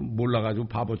난 또 몰라가지고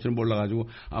바보처럼 몰라가지고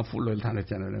풀로를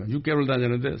다녔잖아요. 6개월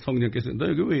다녔는데 성령께서 너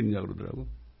여기 왜 있느냐 그러더라고.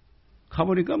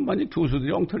 가보니까 완전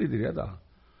교수들이 엉터리들이야 다.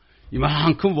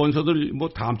 이만큼 원서들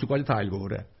다음 주까지 다 읽어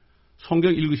그래.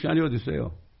 성경 읽을 시간이 어디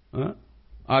있어요?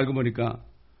 알고 보니까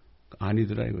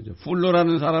아니더라 이거죠.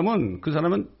 풀로라는 사람은 그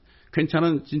사람은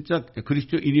괜찮은 진짜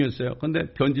그리스도인이었어요.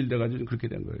 그런데 변질돼가지고 그렇게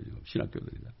된 거예요. 지금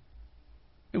신학교들이다.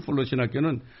 풀로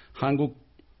신학교는 한국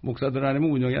목사들 아니면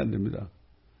운영이 안 됩니다.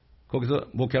 거기서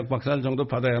목회학 박사 정도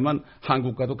받아야만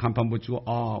한국과도 간판 붙이고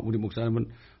우리 목사님은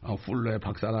풀로의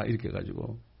박사라 이렇게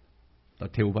해가지고 다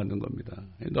대우받는 겁니다.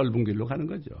 넓은 길로 가는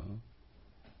거죠.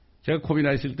 제가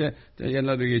코비나 있을 때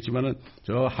옛날에 얘기했지만은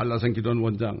저 한라산 기도원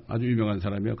원장 아주 유명한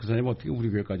사람이요. 그 사람이 어떻게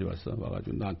우리 교회까지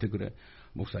와가지고 나한테 그래.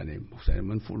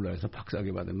 목사님은 풀로에서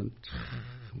박사학위 받으면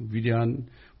참 위대한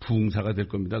부흥사가 될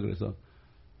겁니다. 그래서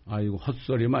이거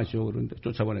헛소리 마시오. 그런데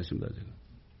쫓아보냈습니다. 제가.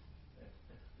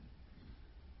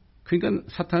 그러니까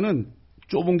사탄은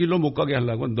좁은 길로 못 가게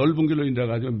하려고 넓은 길로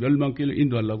인도해가지고 멸망길로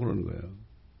인도하려고 그러는 거예요.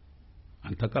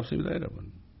 안타깝습니다,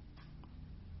 여러분.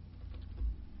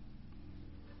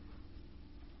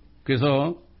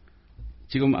 그래서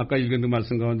지금 아까 읽은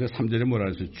말씀 가운데 3절에 뭐라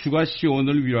했어요? 주가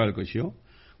시온을 위로할 것이요.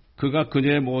 그가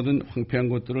그녀의 모든 황폐한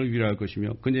곳들을 위로할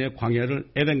것이며 그녀의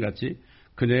광야를 에덴같이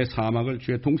그녀의 사막을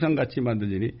주의 동산같이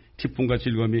만들리니 기쁨과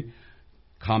즐거움이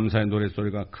감사의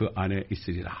노랫소리가 그 안에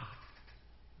있으리라.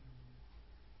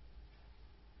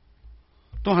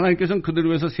 또 하나님께서는 그들을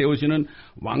위해서 세우시는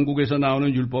왕국에서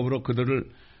나오는 율법으로 그들을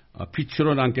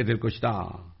빛으로 남게 될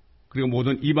것이다. 그리고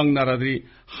모든 이방 나라들이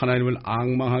하나님을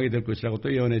앙망하게 될 것이라고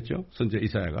또 예언했죠. 선지자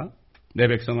이사야가. 내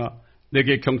백성아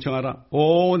내게 경청하라.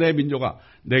 오 내 민족아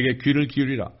내게 귀를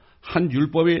기울이라. 한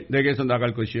율법이 내게서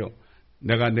나갈 것이요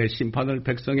내가 내 심판을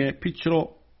백성의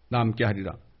빛으로 남게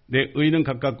하리라. 내 의는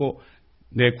가깝고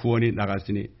내 구원이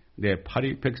나갔으니 내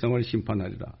팔이 백성을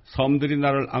심판하리라. 섬들이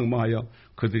나를 앙망하여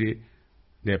그들이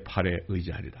내 팔에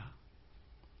의지하리라.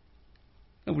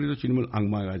 우리도 주님을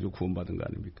앙망해가지고 구원받은 거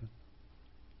아닙니까?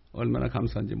 얼마나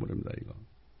감사한지 모릅니다. 이거.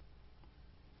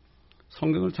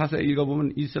 성경을 자세히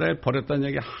읽어보면 이스라엘 버렸다는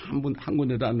얘기 한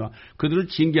군데도 안 나와. 그들을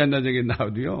징계한다는 얘기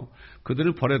나와도요.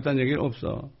 그들을 버렸다는 얘기는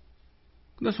없어.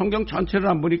 근데 성경 전체를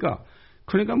안 보니까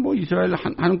그러니까 이스라엘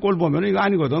하는 꼴 보면 이거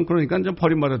아니거든. 그러니까 좀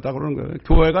버림받았다 그러는 거예요.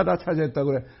 교회가 다 차지했다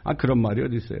그래. 그런 말이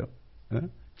어디 있어요? 예?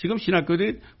 지금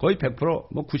신학교들이 거의 100%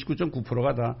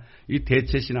 99.9%가 다 이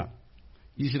대체 신학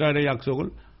이스라엘의 약속을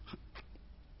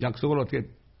어떻게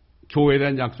교회에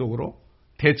대한 약속으로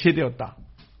대체되었다.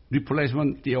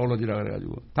 리플레이스먼트 디올로지라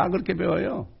그래가지고 다 그렇게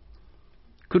배워요.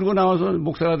 그러고 나와서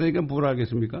목사가 되니까 뭘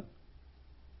하겠습니까?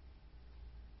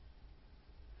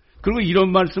 그리고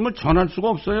이런 말씀을 전할 수가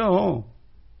없어요.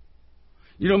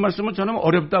 이런 말씀을 전하면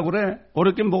어렵다고 그래.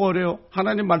 어렵긴 뭐가 어려요?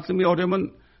 하나님 말씀이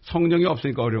어려우면 성령이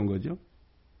없으니까 어려운 거죠.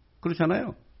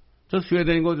 그렇잖아요. 저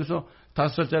스웨덴인 곳에서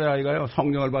 5살짜리 아이가요.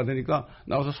 성령을 받으니까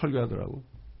나와서 설교하더라고.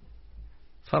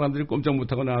 사람들이 꼼짝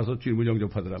못하고 나와서 주님을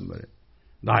영접하더란 말이에요.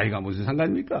 나이가 무슨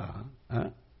상관입니까?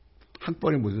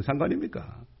 학벌이 무슨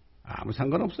상관입니까? 아무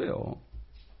상관없어요.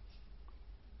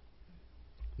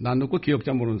 난 놓고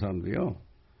기억자 모르는 사람도요.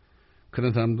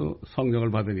 그런 사람도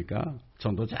성령을 받으니까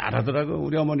전도 잘하더라고.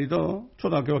 우리 어머니도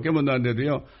초등학교밖에 못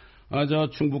나왔는데도요. 저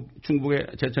충북에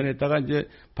제천에 있다가 이제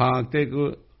방학 때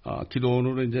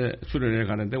기도원으로 이제 수련회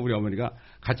가는데 우리 어머니가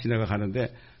같이 내가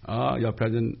가는데 옆에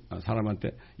앉은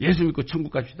사람한테 예수 믿고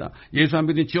천국 갑시다. 예수 안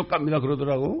믿으면 지옥 갑니다.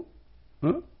 그러더라고.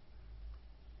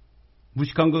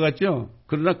 무식한 것 같죠?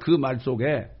 그러나 그 말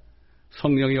속에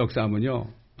성령의 역사하면요,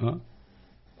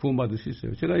 구원받을 수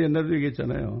있어요. 제가 옛날에도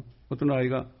얘기했잖아요. 어떤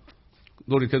아이가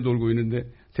놀이터 놀고 있는데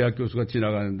대학 교수가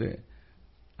지나가는데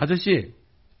아저씨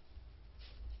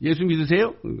예수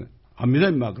믿으세요? 그러니까 안 믿어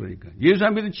임마. 그러니까 예수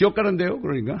안 믿으면 지옥 가는데요.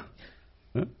 그러니까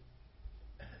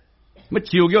뭐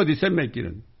지옥이 어디 있어요? 몇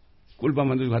길은 꿀밤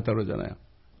만들고 갔다 그러잖아요.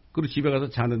 그리고 집에 가서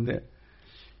자는데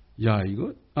야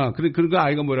이거 그러니까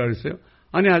아이가 뭐라 그랬어요?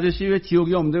 아니 아저씨 왜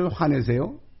지옥이 없는데 왜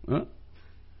화내세요?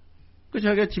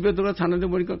 자기가 집에 들어가 자는데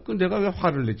보니까 내가 왜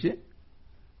화를 냈지?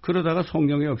 그러다가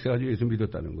성령의 역사가지고 예수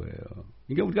믿었다는 거예요.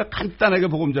 그러니까 우리가 간단하게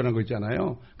복음 전한 거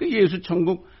있잖아요. 그 예수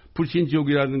천국 불신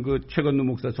지옥이라는 그 최건우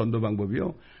목사 전도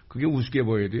방법이요. 그게 우습게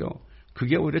보여도요.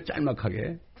 그게 오히려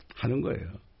짤막하게 하는 거예요.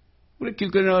 우리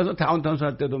길거리 나가서 다운타운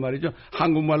살 때도 말이죠.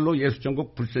 한국말로 예수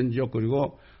천국 불신 지옥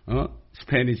그리고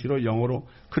스페니쉬로 영어로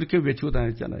그렇게 외치고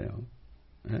다녔잖아요.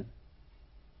 예?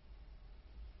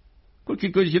 그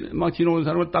길거리 막 지나오는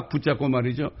사람을 딱 붙잡고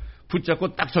말이죠.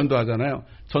 붙잡고 딱 전도하잖아요.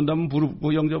 전도하면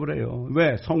부르짖고 영접을 해요.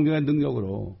 왜? 성령의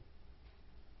능력으로.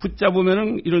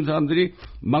 붙잡으면은 이런 사람들이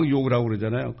막 욕을 하고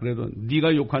그러잖아요. 그래도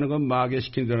네가 욕하는 건 마귀에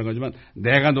시킨다는 거지만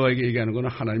내가 너에게 얘기하는 거는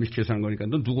하나님이 시켜서 하는 거니까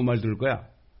너 누구 말 들을 거야?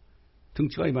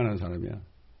 등치가 이만한 사람이야.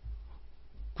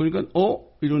 그러니까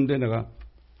이러는데 내가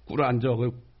꿇어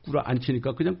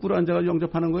앉히니까 그냥 꿇어 앉아가지고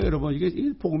영접하는 거예요. 여러분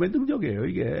이게 복음의 능력이에요.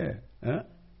 이게. 에?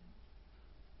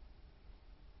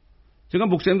 제가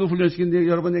목사님도 훈련시키는데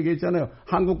여러 번 얘기했잖아요.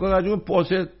 한국 가가지고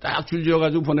버스에 딱 줄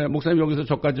지어가지고 보내. 목사님 여기서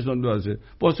저까지 전도하세요.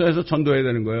 버스에서 전도해야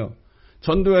되는 거예요.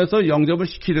 전도해서 영접을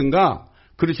시키든가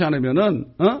그렇지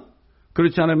않으면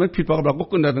핍박을 받고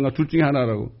끝나든가 둘 중에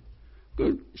하나라고.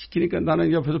 시키니까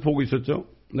나는 옆에서 보고 있었죠.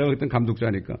 내가 그땐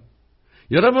감독자니까.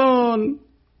 여러분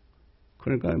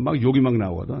그러니까 막 욕이 막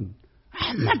나오거든.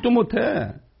 아무 말도 못해.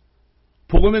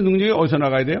 복음의 능력이 어디서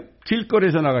나가야 돼요?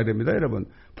 길거리에서 나가야 됩니다, 여러분.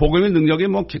 복음의 능력이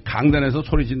뭐 강단에서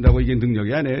소리친다고 이게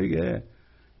능력이 아니에요, 이게.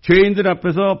 죄인들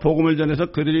앞에서 복음을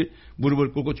전해서 그들이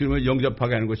무릎을 꿇고 주님을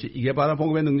영접하게 하는 것이 이게 바로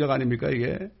복음의 능력 아닙니까,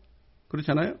 이게?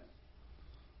 그렇잖아요?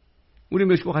 우리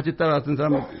멕시코 같이 따라갔던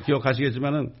사람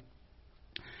기억하시겠지만은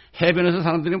해변에서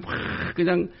사람들이 막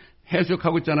그냥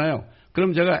해수욕하고 있잖아요.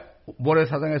 그럼 제가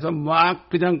모래사장에서 막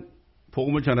그냥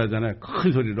복음을 전하잖아요.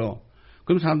 큰 소리로.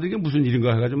 그럼 사람들이 무슨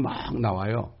일인가 해가지고 막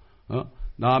나와요.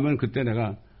 나오면 그때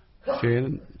내가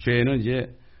죄는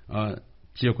이제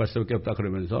지옥 갈 수밖에 없다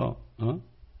그러면서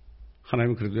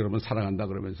하나님은 그래도 여러분 사랑한다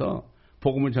그러면서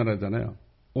복음을 전하잖아요.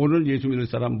 오늘 예수 믿을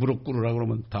사람 무릎 꿇으라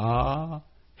그러면 다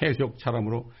해수욕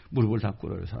사람으로 무릎을 다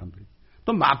꿇어요 사람들이.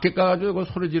 또 마켓 가가지고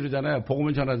소리 지르잖아요.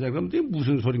 복음을 전하잖아요. 그럼 이게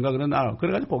무슨 소린가 그러나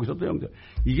그래가지고 거기서 또 영접.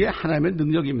 이게 하나님의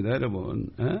능력입니다 여러분.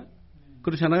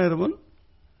 그렇잖아요 여러분.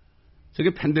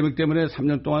 저게 팬데믹 때문에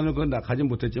 3년 동안은 그건 나가지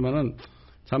못했지만은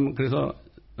참 그래서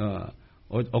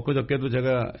엊그저께도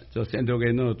제가 저 샌디에고에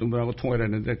있는 어떤 분하고 통화를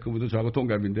했는데 그분도 저하고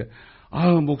동갑인데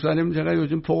목사님 제가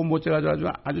요즘 복음 못 돼가지고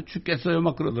아주 죽겠어요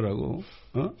막 그러더라고.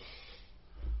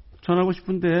 전하고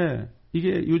싶은데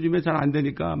이게 요즘에 잘 안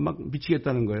되니까 막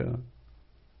미치겠다는 거예요.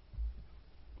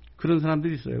 그런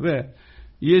사람들이 있어요. 왜?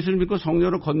 예수를 믿고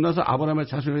성령으로 건너서 아브라함의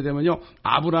자손이 되면요.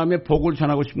 아브라함의 복을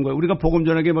전하고 싶은 거예요. 우리가 복음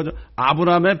전하는 게 뭐죠?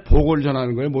 아브라함의 복을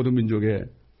전하는 거예요. 모든 민족에.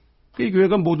 이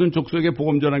교회가 모든 족속에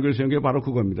복음 전하는 교회를 세운 게 바로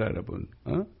그겁니다. 여러분.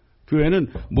 교회는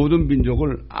모든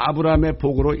민족을 아브라함의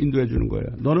복으로 인도해 주는 거예요.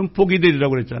 너는 복이 되리라고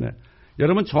그랬잖아요.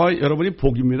 여러분 여러분이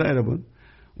복입니다. 여러분.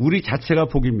 우리 자체가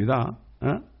복입니다.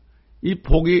 이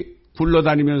복이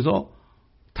굴러다니면서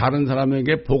다른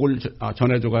사람에게 복을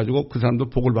전해줘가지고 그 사람도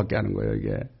복을 받게 하는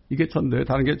거예요. 이게 전도예요.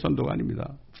 다른 게 전도가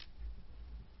아닙니다.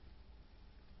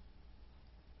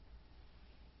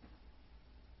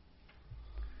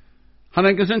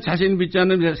 하나님께서는 자신 믿지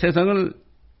않는 세상을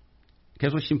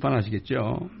계속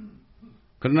심판하시겠죠.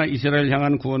 그러나 이스라엘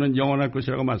향한 구원은 영원할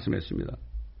것이라고 말씀했습니다.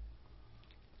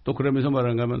 또 그러면서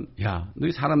말하는가 하면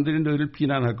너희 사람들이 너희를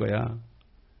비난할 거야.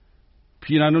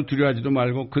 비난을 두려워하지도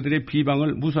말고 그들의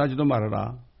비방을 무수하지도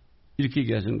말아라. 이렇게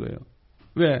얘기하시는 거예요.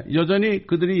 왜? 여전히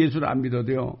그들이 예수를 안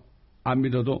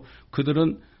믿어도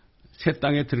그들은 새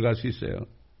땅에 들어갈 수 있어요.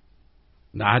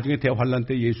 나중에 대환란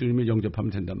때 예수님을 영접하면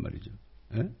된단 말이죠.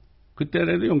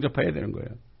 그때라도 영접해야 되는 거예요.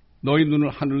 너희 눈을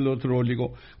하늘로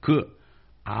들어올리고 그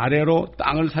아래로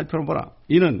땅을 살펴보라.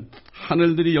 이는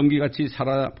하늘들이 연기같이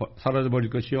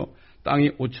사라져버릴 것이요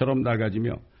땅이 옷처럼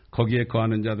낡아지며 거기에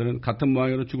거하는 자들은 같은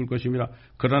모양으로 죽을 것이며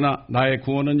그러나 나의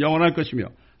구원은 영원할 것이며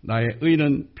나의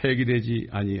의는 폐기되지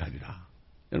아니하리라.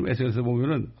 여러분 에스겔서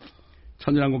보면은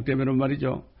천년왕국 때면은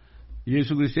말이죠.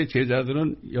 예수 그리스도의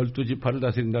제자들은 12지파를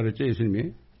다스린다 그랬죠.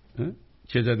 예수님이.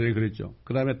 제자들이 그랬죠.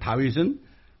 그 다음에 다윗은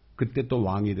그때 또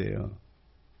왕이 돼요.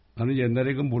 나는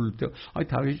옛날에 그 모를 때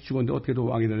다윗이 죽었는데 어떻게 또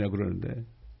왕이 되냐 그러는데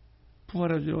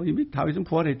부활하죠. 이미 다윗은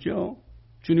부활했죠.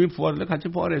 주님이 부활할 때 같이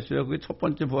부활했어요. 그게 첫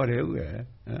번째 부활이에요. 그게.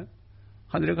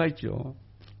 하늘에 가 있죠.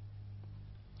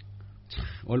 참,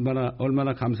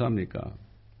 얼마나 감사합니까?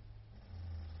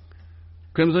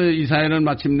 그러면서 이사야는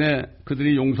마침내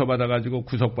그들이 용서받아가지고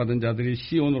구속받은 자들이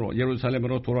시온으로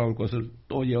예루살렘으로 돌아올 것을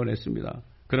또 예언했습니다.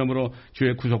 그러므로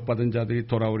주의 구속받은 자들이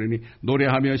돌아오리니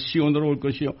노래하며 시온으로 올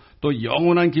것이요 또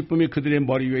영원한 기쁨이 그들의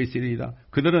머리 위에 있으리이다.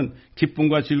 그들은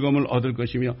기쁨과 즐거움을 얻을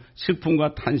것이며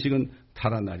슬픔과 탄식은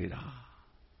달아나리라.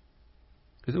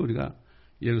 그래서 우리가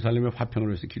예루살렘의 화평을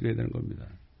위해서 기도해야 되는 겁니다.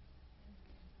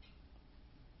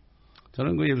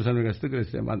 저는 그 예루살렘에 갔을 때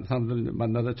그랬어요. 사람들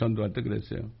만나서 전도할 때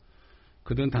그랬어요.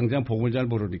 그들은 당장 복음을 잘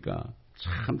모르니까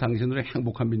참 당신들은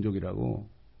행복한 민족이라고.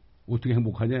 어떻게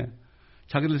행복하냐?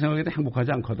 자기들 생각에도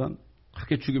행복하지 않거든.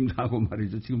 그렇게 죽임당하고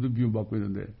말이죠. 지금도 미움받고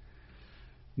있는데.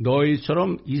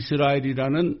 너희처럼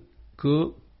이스라엘이라는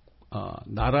그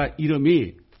나라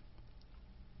이름이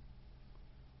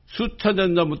수천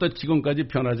년 전부터 지금까지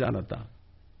변하지 않았다.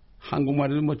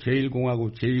 한국말에도 뭐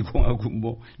제1공화국, 제2공화국,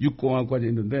 뭐 6공화국까지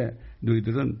있는데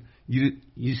너희들은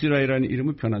이스라엘이라는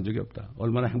이름은 변한 적이 없다.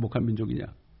 얼마나 행복한 민족이냐.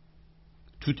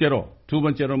 두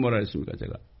번째로 뭐라 했습니까?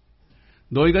 제가.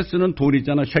 너희가 쓰는 돈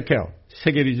있잖아.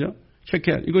 셰켈이죠.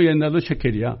 셰켈. 이거 옛날도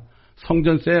셰켈이야.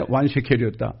 성전세 완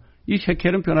셰켈이었다. 이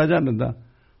셰켈은 변하지 않는다.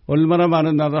 얼마나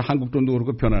많은 나라 한국 돈도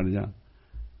그렇고 변하느냐.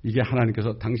 이게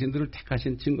하나님께서 당신들을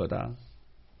택하신 증거다.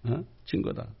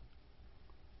 증거다.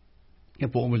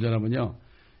 복음을 전하면요.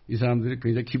 이 사람들이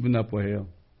굉장히 기분 나빠해요.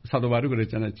 사도 바울이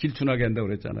그랬잖아요. 질투나게 한다고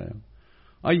그랬잖아요.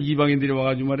 이방인들이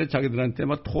와가지고 말이야 자기들한테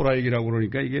막 토라 얘기라고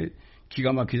그러니까 이게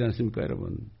기가 막히지 않습니까,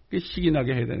 여러분? 시기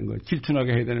나게 해야 되는 거예요.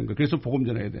 질투나게 해야 되는 거예요. 그래서 복음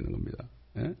전해야 되는 겁니다.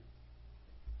 예?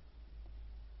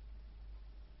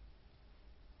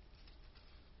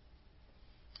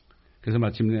 그래서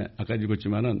마침내 아까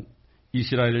읽었지만은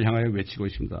이스라엘을 향하여 외치고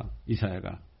있습니다.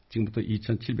 이사야가 지금부터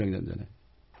 2700년 전에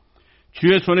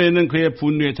주의 손에 있는 그의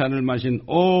분노의 잔을 마신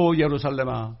오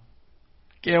예루살렘아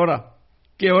깨어라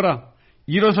깨어라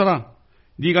일어서라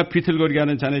네가 비틀거리게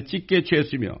하는 잔에 찢게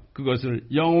취했으며 그것을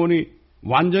영원히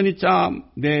완전히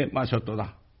내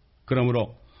마셨도다.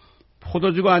 그러므로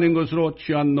포도주가 아닌 것으로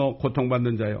취한 너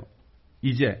고통받는 자여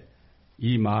이제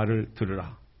이 말을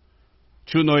들으라.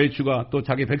 주 너의 주가 또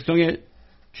자기 백성의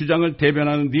주장을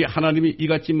대변하는 네 하나님이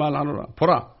이같이 말하노라.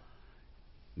 보라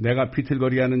내가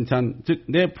비틀거리게 하는 잔 즉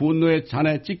내 분노의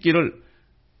잔의 찢기를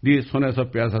네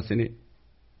손에서 빼앗았으니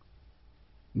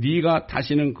네가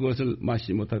다시는 그것을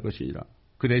마시지 못할 것이니라.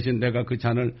 그 대신 내가 그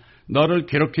잔을 너를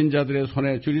괴롭힌 자들의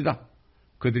손에 주리다.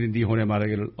 그들이 네 혼에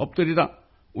말하기를 엎드리라.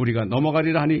 우리가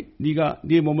넘어가리라 하니 네가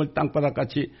네 몸을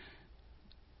땅바닥에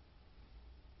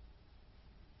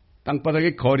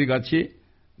거리같이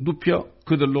눕혀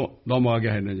그들로 넘어가게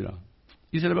하였느니라.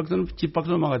 이스라엘 백성은 집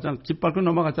밖으로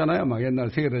넘어갔잖아요. 막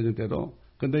옛날 세계대전 때도.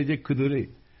 근데 이제 그들이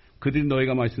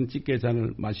너희가 마시는 찢게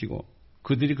잔을 마시고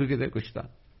그들이 그렇게 될 것이다.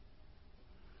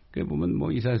 그 보면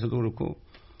뭐 이사야서도 그렇고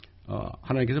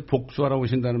하나님께서 복수하러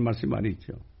오신다는 말씀이 많이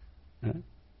있죠. 예?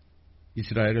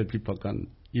 이스라엘을 핍박한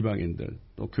이방인들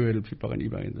또 교회를 핍박한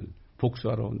이방인들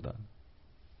복수하러 온다.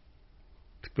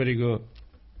 특별히 그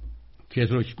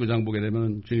계시록 19장 보게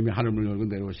되면 주님이 하늘을 열고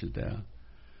내려오실 때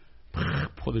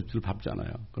막 포도주를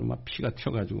밟잖아요. 그럼 막 피가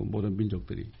튀어가지고 모든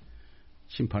민족들이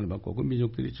심판을 받고 그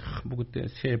민족들이 전부 그때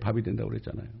새 밥이 된다고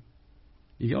그랬잖아요.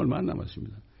 이게 얼마 안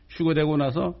남았습니다. 휴거되고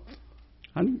나서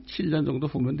한 7년 정도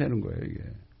후면 되는 거예요. 이게.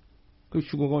 그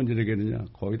휴거가 언제 되겠느냐.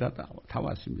 거의 다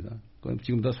왔습니다. 그건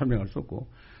지금 다 설명할 수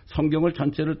없고 성경을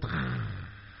전체를 다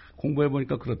공부해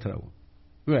보니까 그렇더라고.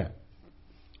 왜?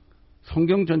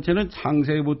 성경 전체는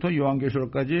창세기부터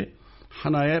요한계시록까지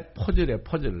하나의 퍼즐이에요.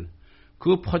 퍼즐.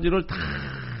 그 퍼즐을 다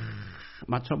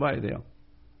맞춰봐야 돼요.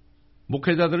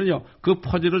 목회자들은요. 그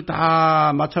퍼즐을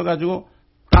다 맞춰가지고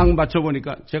딱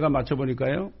맞춰보니까 제가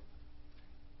맞춰보니까요.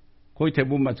 거의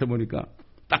대부분 맞춰보니까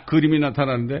딱 그림이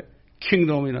나타나는데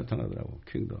킹덤이 나타나더라고.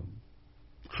 킹덤.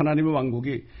 하나님의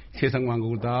왕국이 세상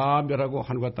왕국을 다 멸하고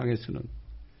하늘과 땅에 쓰는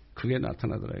그게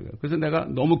나타나더라고요. 그래서 내가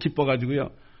너무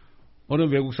기뻐가지고요. 어느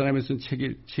외국 사람이 쓴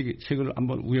책을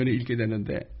한번 우연히 읽게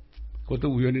됐는데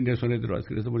그것도 우연히 내 손에 들어왔어요.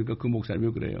 그래서 보니까 그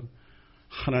목사님이 그래요.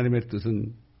 하나님의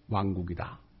뜻은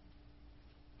왕국이다.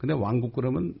 근데 왕국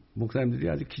그러면 목사님들이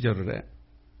아주 기절을 해.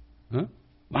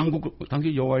 왕국,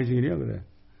 당신 여호와의 증인이야 그래.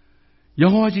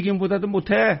 여호와 증인보다도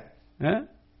못해.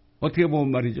 어떻게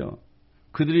보면 말이죠.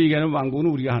 그들이 얘기하는 왕국은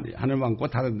우리가 하는 왕국과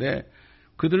다른데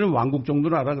그들은 왕국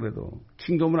정도는 알아. 그래도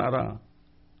킹덤은 알아.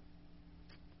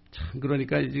 참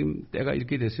그러니까 지금 때가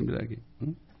이렇게 됐습니다.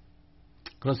 응?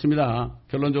 그렇습니다.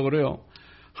 결론적으로요.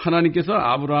 하나님께서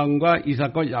아브라함과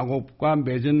이삭과 야곱과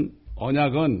맺은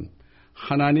언약은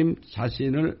하나님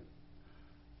자신의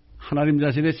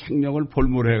생명을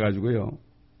볼모로 해가지고요.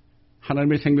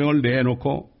 하나님의 생명을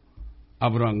내놓고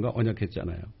아브라함과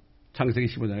언약했잖아요. 창세기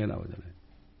 15장에 나오잖아요.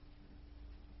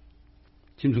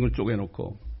 짐승을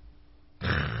쪼개놓고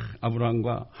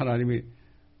아브라함과 하나님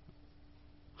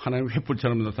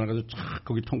횃불처럼 나타나가지고 쫙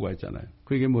거기 통과했잖아요.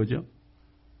 그게 뭐죠?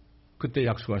 그때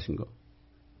약속하신 거.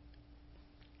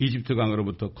 이집트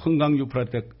강으로부터 큰 강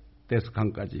유프라테스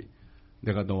강까지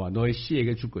내가 너와 너의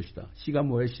씨에게 줄 것이다. 씨가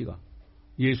뭐예요? 씨가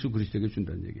예수 그리스도에게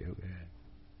준다는 얘기예요. 왜?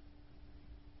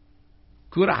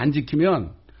 그걸 안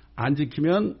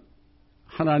지키면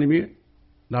하나님이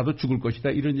나도 죽을 것이다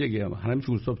이런 얘기예요. 하나님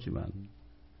죽을 수 없지만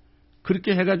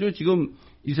그렇게 해가지고 지금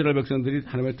이스라엘 백성들이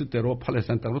하나님의 뜻대로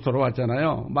팔레스타인 땅으로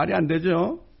돌아왔잖아요. 말이 안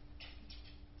되죠.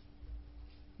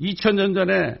 2000년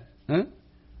전에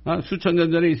수천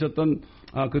년 전에 있었던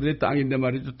그들의 땅인데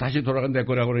말이죠. 다시 돌아간 내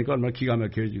거라고 그러니까 얼마나 기가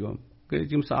막혀요 지금. 그래서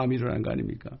지금 싸움이 일어난 거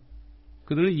아닙니까?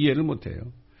 그들은 이해를 못해요.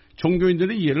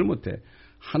 종교인들은 이해를 못해.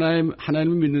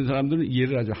 하나님을 믿는 사람들은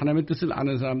이해를 하죠. 하나님의 뜻을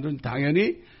아는 사람들은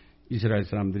당연히 이스라엘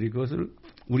사람들이 그것을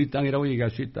우리 땅이라고 얘기할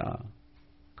수 있다.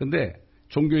 그런데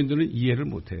종교인들은 이해를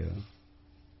못해요.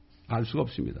 알 수가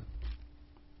없습니다.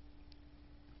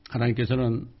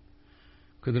 하나님께서는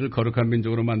그들을 거룩한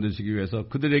민족으로 만드시기 위해서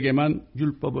그들에게만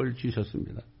율법을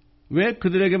주셨습니다. 왜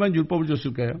그들에게만 율법을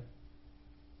줬을까요?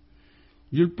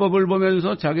 율법을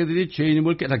보면서 자기들이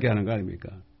죄인임을 깨닫게 하는 거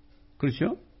아닙니까?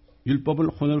 그렇죠? 율법을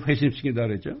혼을 회심시킨다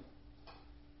그랬죠?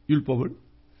 율법을.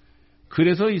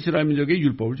 그래서 이스라엘 민족에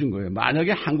율법을 준 거예요.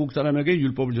 만약에 한국 사람에게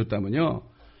율법을 줬다면요.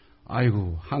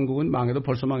 아이고 한국은 망해도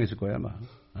벌써 망했을 거야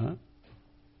아마.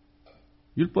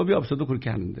 율법이 없어도 그렇게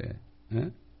하는데.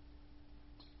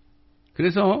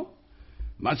 그래서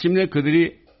마침내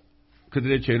그들의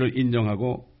죄를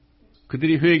인정하고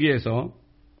그들이 회개해서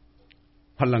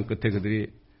환난 끝에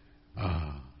그들이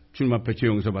주님 앞에 죄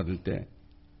용서 받을 때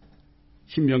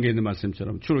신명기에 있는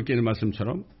말씀처럼 출애굽기에 있는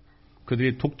말씀처럼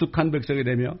그들이 독특한 백성이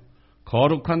되며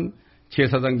거룩한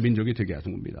제사장 민족이 되게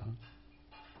하신 겁니다.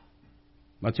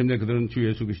 마침내 그들은 주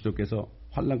예수 그리스도께서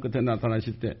환난 끝에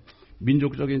나타나실 때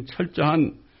민족적인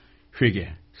철저한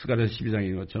회개, 스가랴서 12장에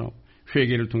있는 것처럼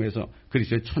회개를 통해서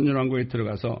그리스도의 천년왕국에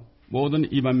들어가서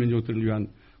모든 이방 민족들을 위한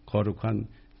거룩한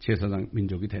제사장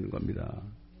민족이 되는 겁니다.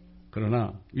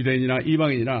 그러나 유대인이나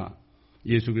이방인이나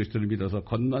예수 그리스도를 믿어서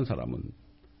거듭난 사람은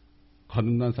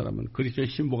그리스도의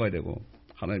신부가 되고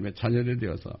하나님의 자녀들이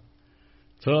되어서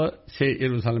저 새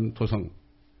예루살렘 도성,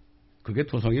 그게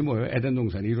도성이 뭐예요? 에덴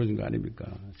동산이 이루어진 거 아닙니까?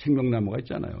 생명나무가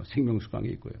있잖아요. 생명수강이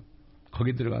있고요.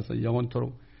 거기 들어가서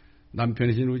영원토록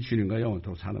남편이신 우리 주님과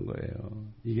영원토록 사는 거예요.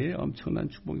 이게 엄청난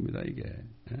축복입니다. 이게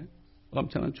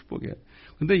엄청난 축복이에요.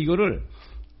 근데 이거를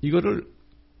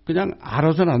그냥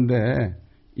알아서는 안 돼.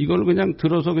 이걸 그냥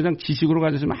들어서 그냥 지식으로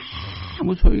가졌으면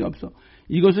아무 소용이 없어.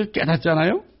 이것을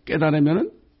깨닫잖아요.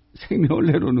 깨달으면은 생명을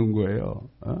내놓는 거예요.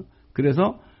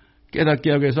 그래서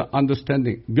깨닫게 하기 위해서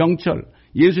understanding, 명철.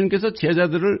 예수님께서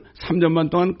제자들을 3년만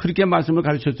동안 그렇게 말씀을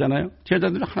가르쳤잖아요.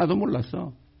 제자들은 하나도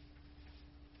몰랐어.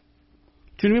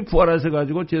 주님이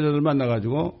부활하셔가지고 제자들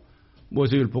만나가지고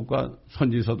모세율법과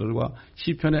선지서들과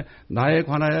시편에 나에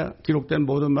관하여 기록된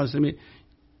모든 말씀이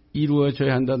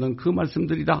이루어져야 한다는 그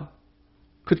말씀들이다.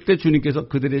 그때 주님께서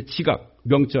그들의 지각,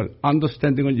 명철,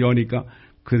 understanding을 여니까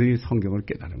그들이 성경을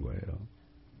깨닫는 거예요.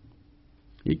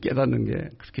 이 깨닫는 게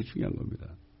그렇게 중요한 겁니다.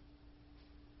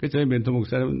 그래서 저희 멘토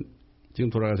목사님은 지금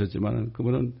돌아가셨지만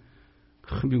그분은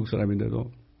큰 미국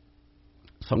사람인데도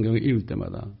성경을 읽을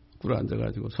때마다 꿇어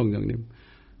앉아가지고 성령님,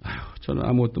 저는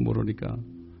아무것도 모르니까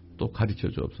또 가르쳐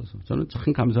주옵소서. 저는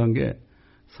참 감사한 게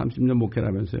 30년 목회를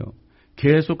하면서요.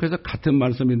 계속해서 같은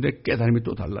말씀인데 깨달음이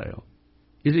또 달라요.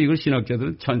 그래서 이걸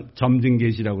신학자들은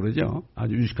점증계시라고 그러죠.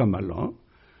 아주 유식한 말로.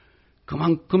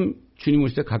 그만큼 주님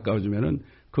오실 때 가까워지면은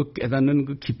그 깨닫는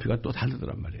그 깊이가 또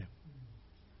다르더란 말이에요.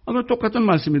 아마 똑같은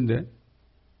말씀인데,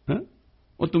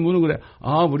 어떤 분은 그래.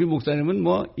 우리 목사님은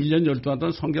뭐 1년 12달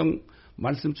동안 성경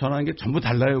말씀 전하는 게 전부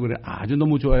달라요. 그래. 아주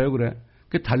너무 좋아요. 그래.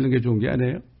 그게 다른 게 좋은 게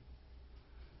아니에요.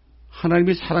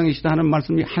 하나님이 사랑이시다 하는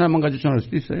말씀이 하나만 가지고 전할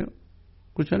수도 있어요.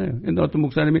 그렇잖아요. 근데 어떤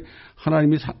목사님이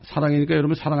하나님이 사랑이니까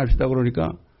여러분 사랑합시다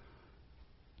그러니까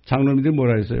장로님들이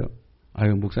뭐라 했어요?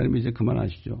 목사님 이제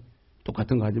그만하시죠.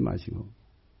 똑같은 거 하지 마시고.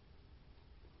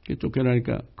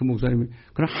 쫓겨나니까 그 목사님이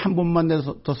그럼 한 번만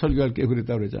내서 더 설교할게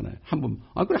그랬다고 그러잖아요. 한 번.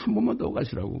 그래 한 번만 더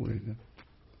가시라고 그러니까.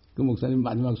 그 목사님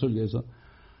마지막 설교에서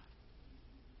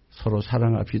서로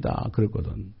사랑합시다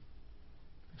그랬거든.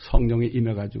 성령이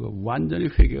임해가지고 완전히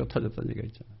회개가 터졌다는 얘기가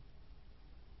있잖아요.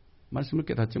 말씀을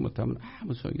깨닫지 못하면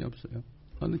아무 소용이 없어요.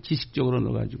 어느 지식적으로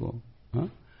넣어가지고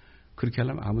그렇게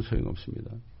하려면 아무 소용이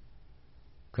없습니다.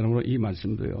 그러므로 이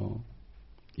말씀도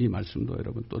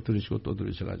여러분 또 들으시고 또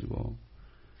들으셔가지고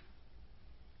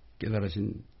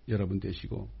깨달으신 여러분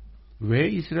되시고, 왜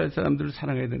이스라엘 사람들을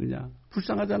사랑해야 되느냐?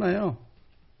 불쌍하잖아요.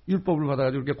 율법을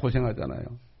받아가지고 이렇게 고생하잖아요.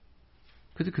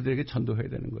 그래서 그들에게 전도해야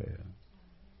되는 거예요.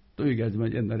 또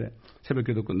얘기하지만 옛날에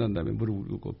새벽기도 끝난 다음에 무릎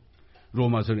꿇고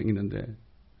로마서를 읽는데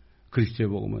그리스도의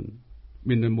복음은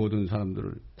믿는 모든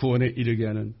사람들을 구원에 이르게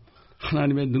하는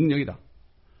하나님의 능력이다.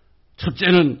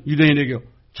 첫째는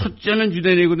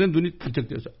유대인에게거든. 눈이 번쩍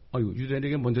뜨여서 아이고,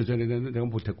 유대인에게 먼저 전해야 되는데 내가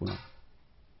못했구나.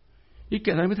 이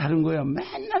깨달음이 다른 거야.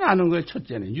 맨날 아는 거야.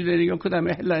 첫째는 유대인에게, 그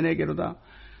다음에 헬라인에게로다.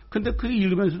 근데 그게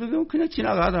읽으면서도 그냥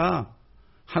지나가다.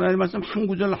 하나님의 말씀 한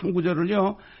구절 한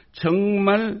구절을요,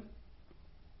 정말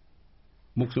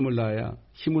목숨을 다해야,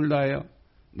 힘을 다해야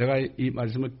내가 이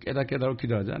말씀을 깨닫고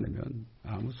기도하지 않으면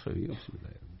아무 소용이 없습니다.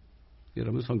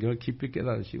 여러분 성경을 깊이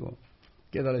깨달으실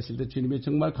때 주님이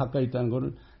정말 가까이 있다는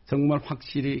것을 정말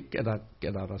확실히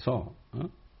깨달아서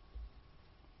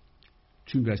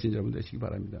준비하신 여러분 되시기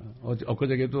바랍니다.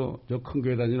 엊그저께도 저 큰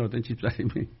교회 다니는 어떤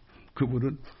집사님이,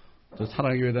 그분은 저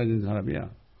사랑교회 다니는 사람이야.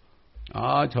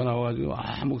 전화 와가지고,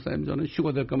 목사님 저는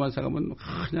휴가 될 것만 생각하면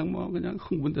그냥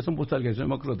흥분돼서 못 살겠어요.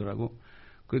 막 그러더라고.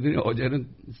 그러더니 어제는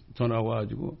전화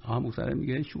와가지고, 목사님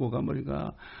이게 휴가가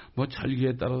뭐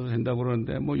절기에 따라서 된다고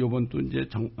그러는데, 뭐 요번 또 이제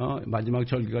마지막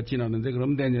절기가 지났는데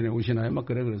그럼 내년에 오시나요? 막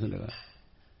그래. 그래서 내가.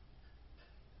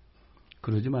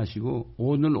 그러지 마시고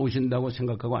오늘 오신다고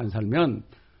생각하고 안 살면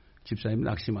집사님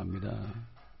낙심합니다.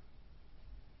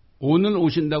 오늘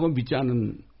오신다고 믿지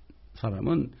않은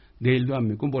사람은 내일도 안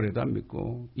믿고 모레도 안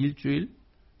믿고 일주일,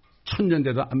 1000년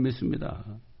돼도 안 믿습니다.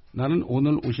 나는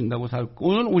오늘 오신다고 살고,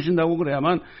 오늘 오신다고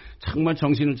그래야만 정말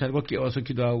정신을 차리고 깨워서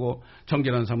기도하고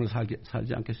정결한 삶을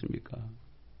살지 않겠습니까?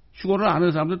 휴거를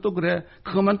아는 사람들 또 그래.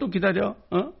 그것만 또 기다려.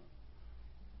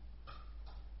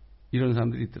 이런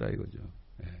사람들이 있더라 이거죠.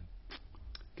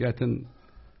 하여튼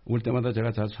올 때마다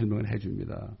제가 잘 설명을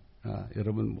해줍니다.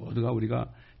 여러분 모두가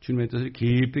우리가 주님의 뜻을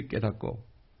깊이 깨닫고,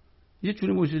 이제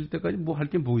주님 오실 때까지 뭐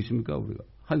할 게 뭐 있습니까? 우리가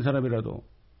한 사람이라도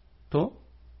더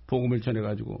복음을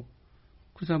전해가지고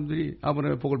그 사람들이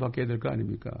아브라함의 복을 받게 될 거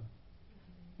아닙니까?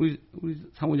 우리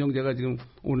상훈 형제가 지금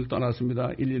오늘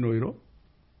떠났습니다. 일리노이로.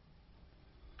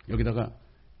 여기다가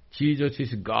Jesus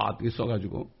is God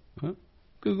써가지고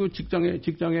그 직장의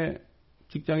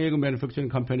그 매니팩처링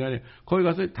컴퍼니 안에 거기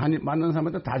가서 만난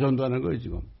사람한테 다 전도하는 거예요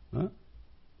지금.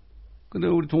 근데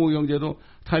우리 동욱이 형제도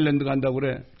타일랜드 간다고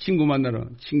그래. 친구 만나러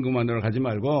가지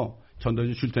말고 전도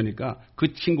좀 줄 테니까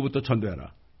그 친구부터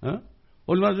전도해라.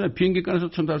 얼마나 전에 비행기 칸에서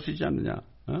전도할 수 있지 않느냐.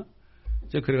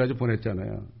 제가 그래가지고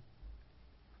보냈잖아요.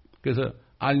 그래서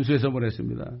안수에서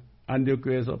보냈습니다. 안디옥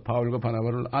교회에서 바울과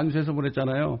바나바를 안수에서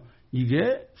보냈잖아요.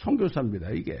 이게 선교사입니다.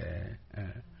 이게.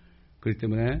 그렇기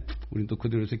때문에 우리는 또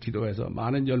그들에서 기도해서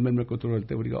많은 열매 맺고 들어올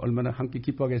때 우리가 얼마나 함께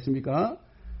기뻐하겠습니까?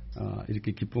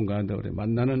 이렇게 기쁨 가운데 우리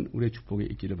만나는 우리의 축복이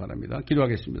있기를 바랍니다.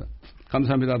 기도하겠습니다.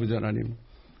 감사합니다. 아버지 하나님.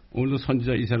 오늘도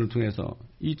선지자 이사야를 통해서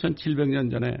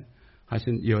 2700년 전에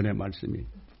하신 예언의 말씀이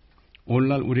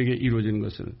오늘날 우리에게 이루어지는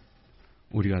것을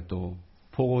우리가 또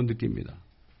보고 느낍니다.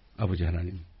 아버지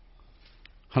하나님.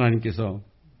 하나님께서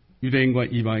유대인과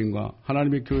이방인과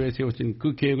하나님의 교회에 세우신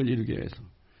그 계획을 이루기 위해서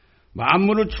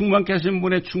만물을 충만케 하신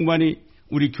분의 충만이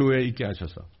우리 교회에 있게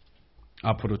하셔서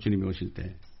앞으로 주님이 오실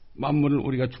때 만물을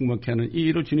우리가 충만케 하는 이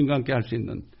일을 주님과 함께 할 수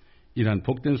있는 이러한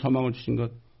복된 소망을 주신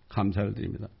것 감사를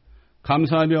드립니다.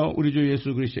 감사하며 우리 주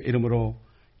예수 그리스도의 이름으로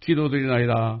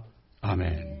기도드리나이다.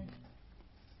 아멘.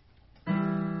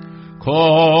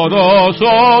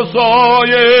 걸어서서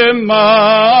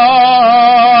임마누엘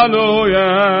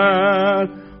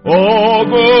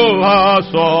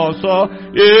오구하소서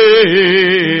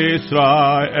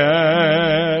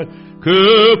이스라엘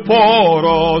그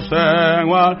포로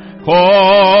생활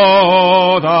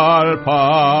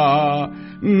고달파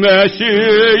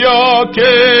메시아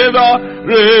기다립니다.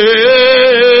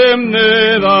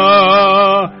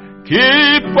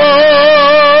 기뻐하라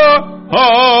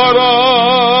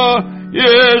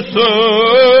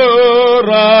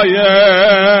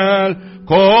이스라엘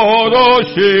곧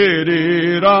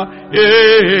오시리라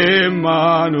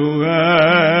임마누엘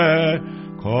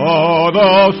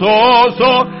걷어서서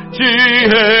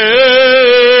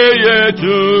지혜의 주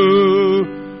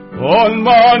온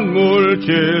만물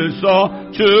질서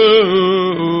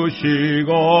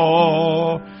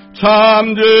주시고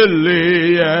참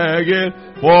진리의 길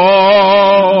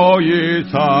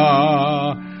보이사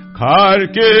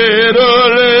갈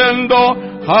길을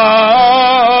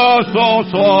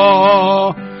하소서.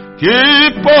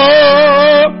 기뻐하라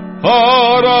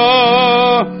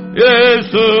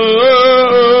이스라엘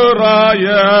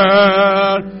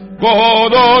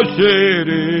곧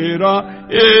오시리라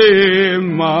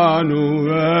임마누엘.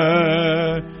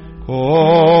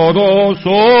 곧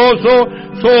오소서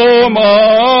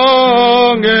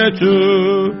소망의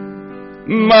주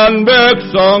만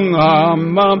백성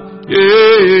한맘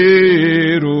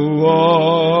이루어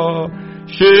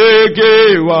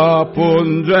시기와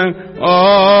분쟁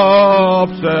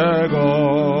없애고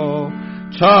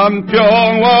참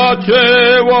평화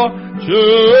채워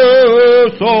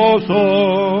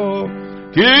주소서.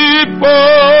 기뻐하라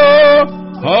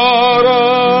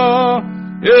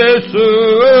이스라엘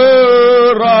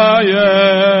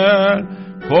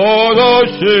곧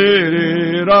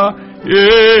오시리라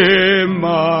임마누엘.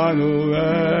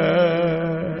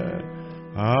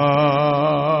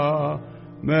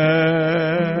 아멘.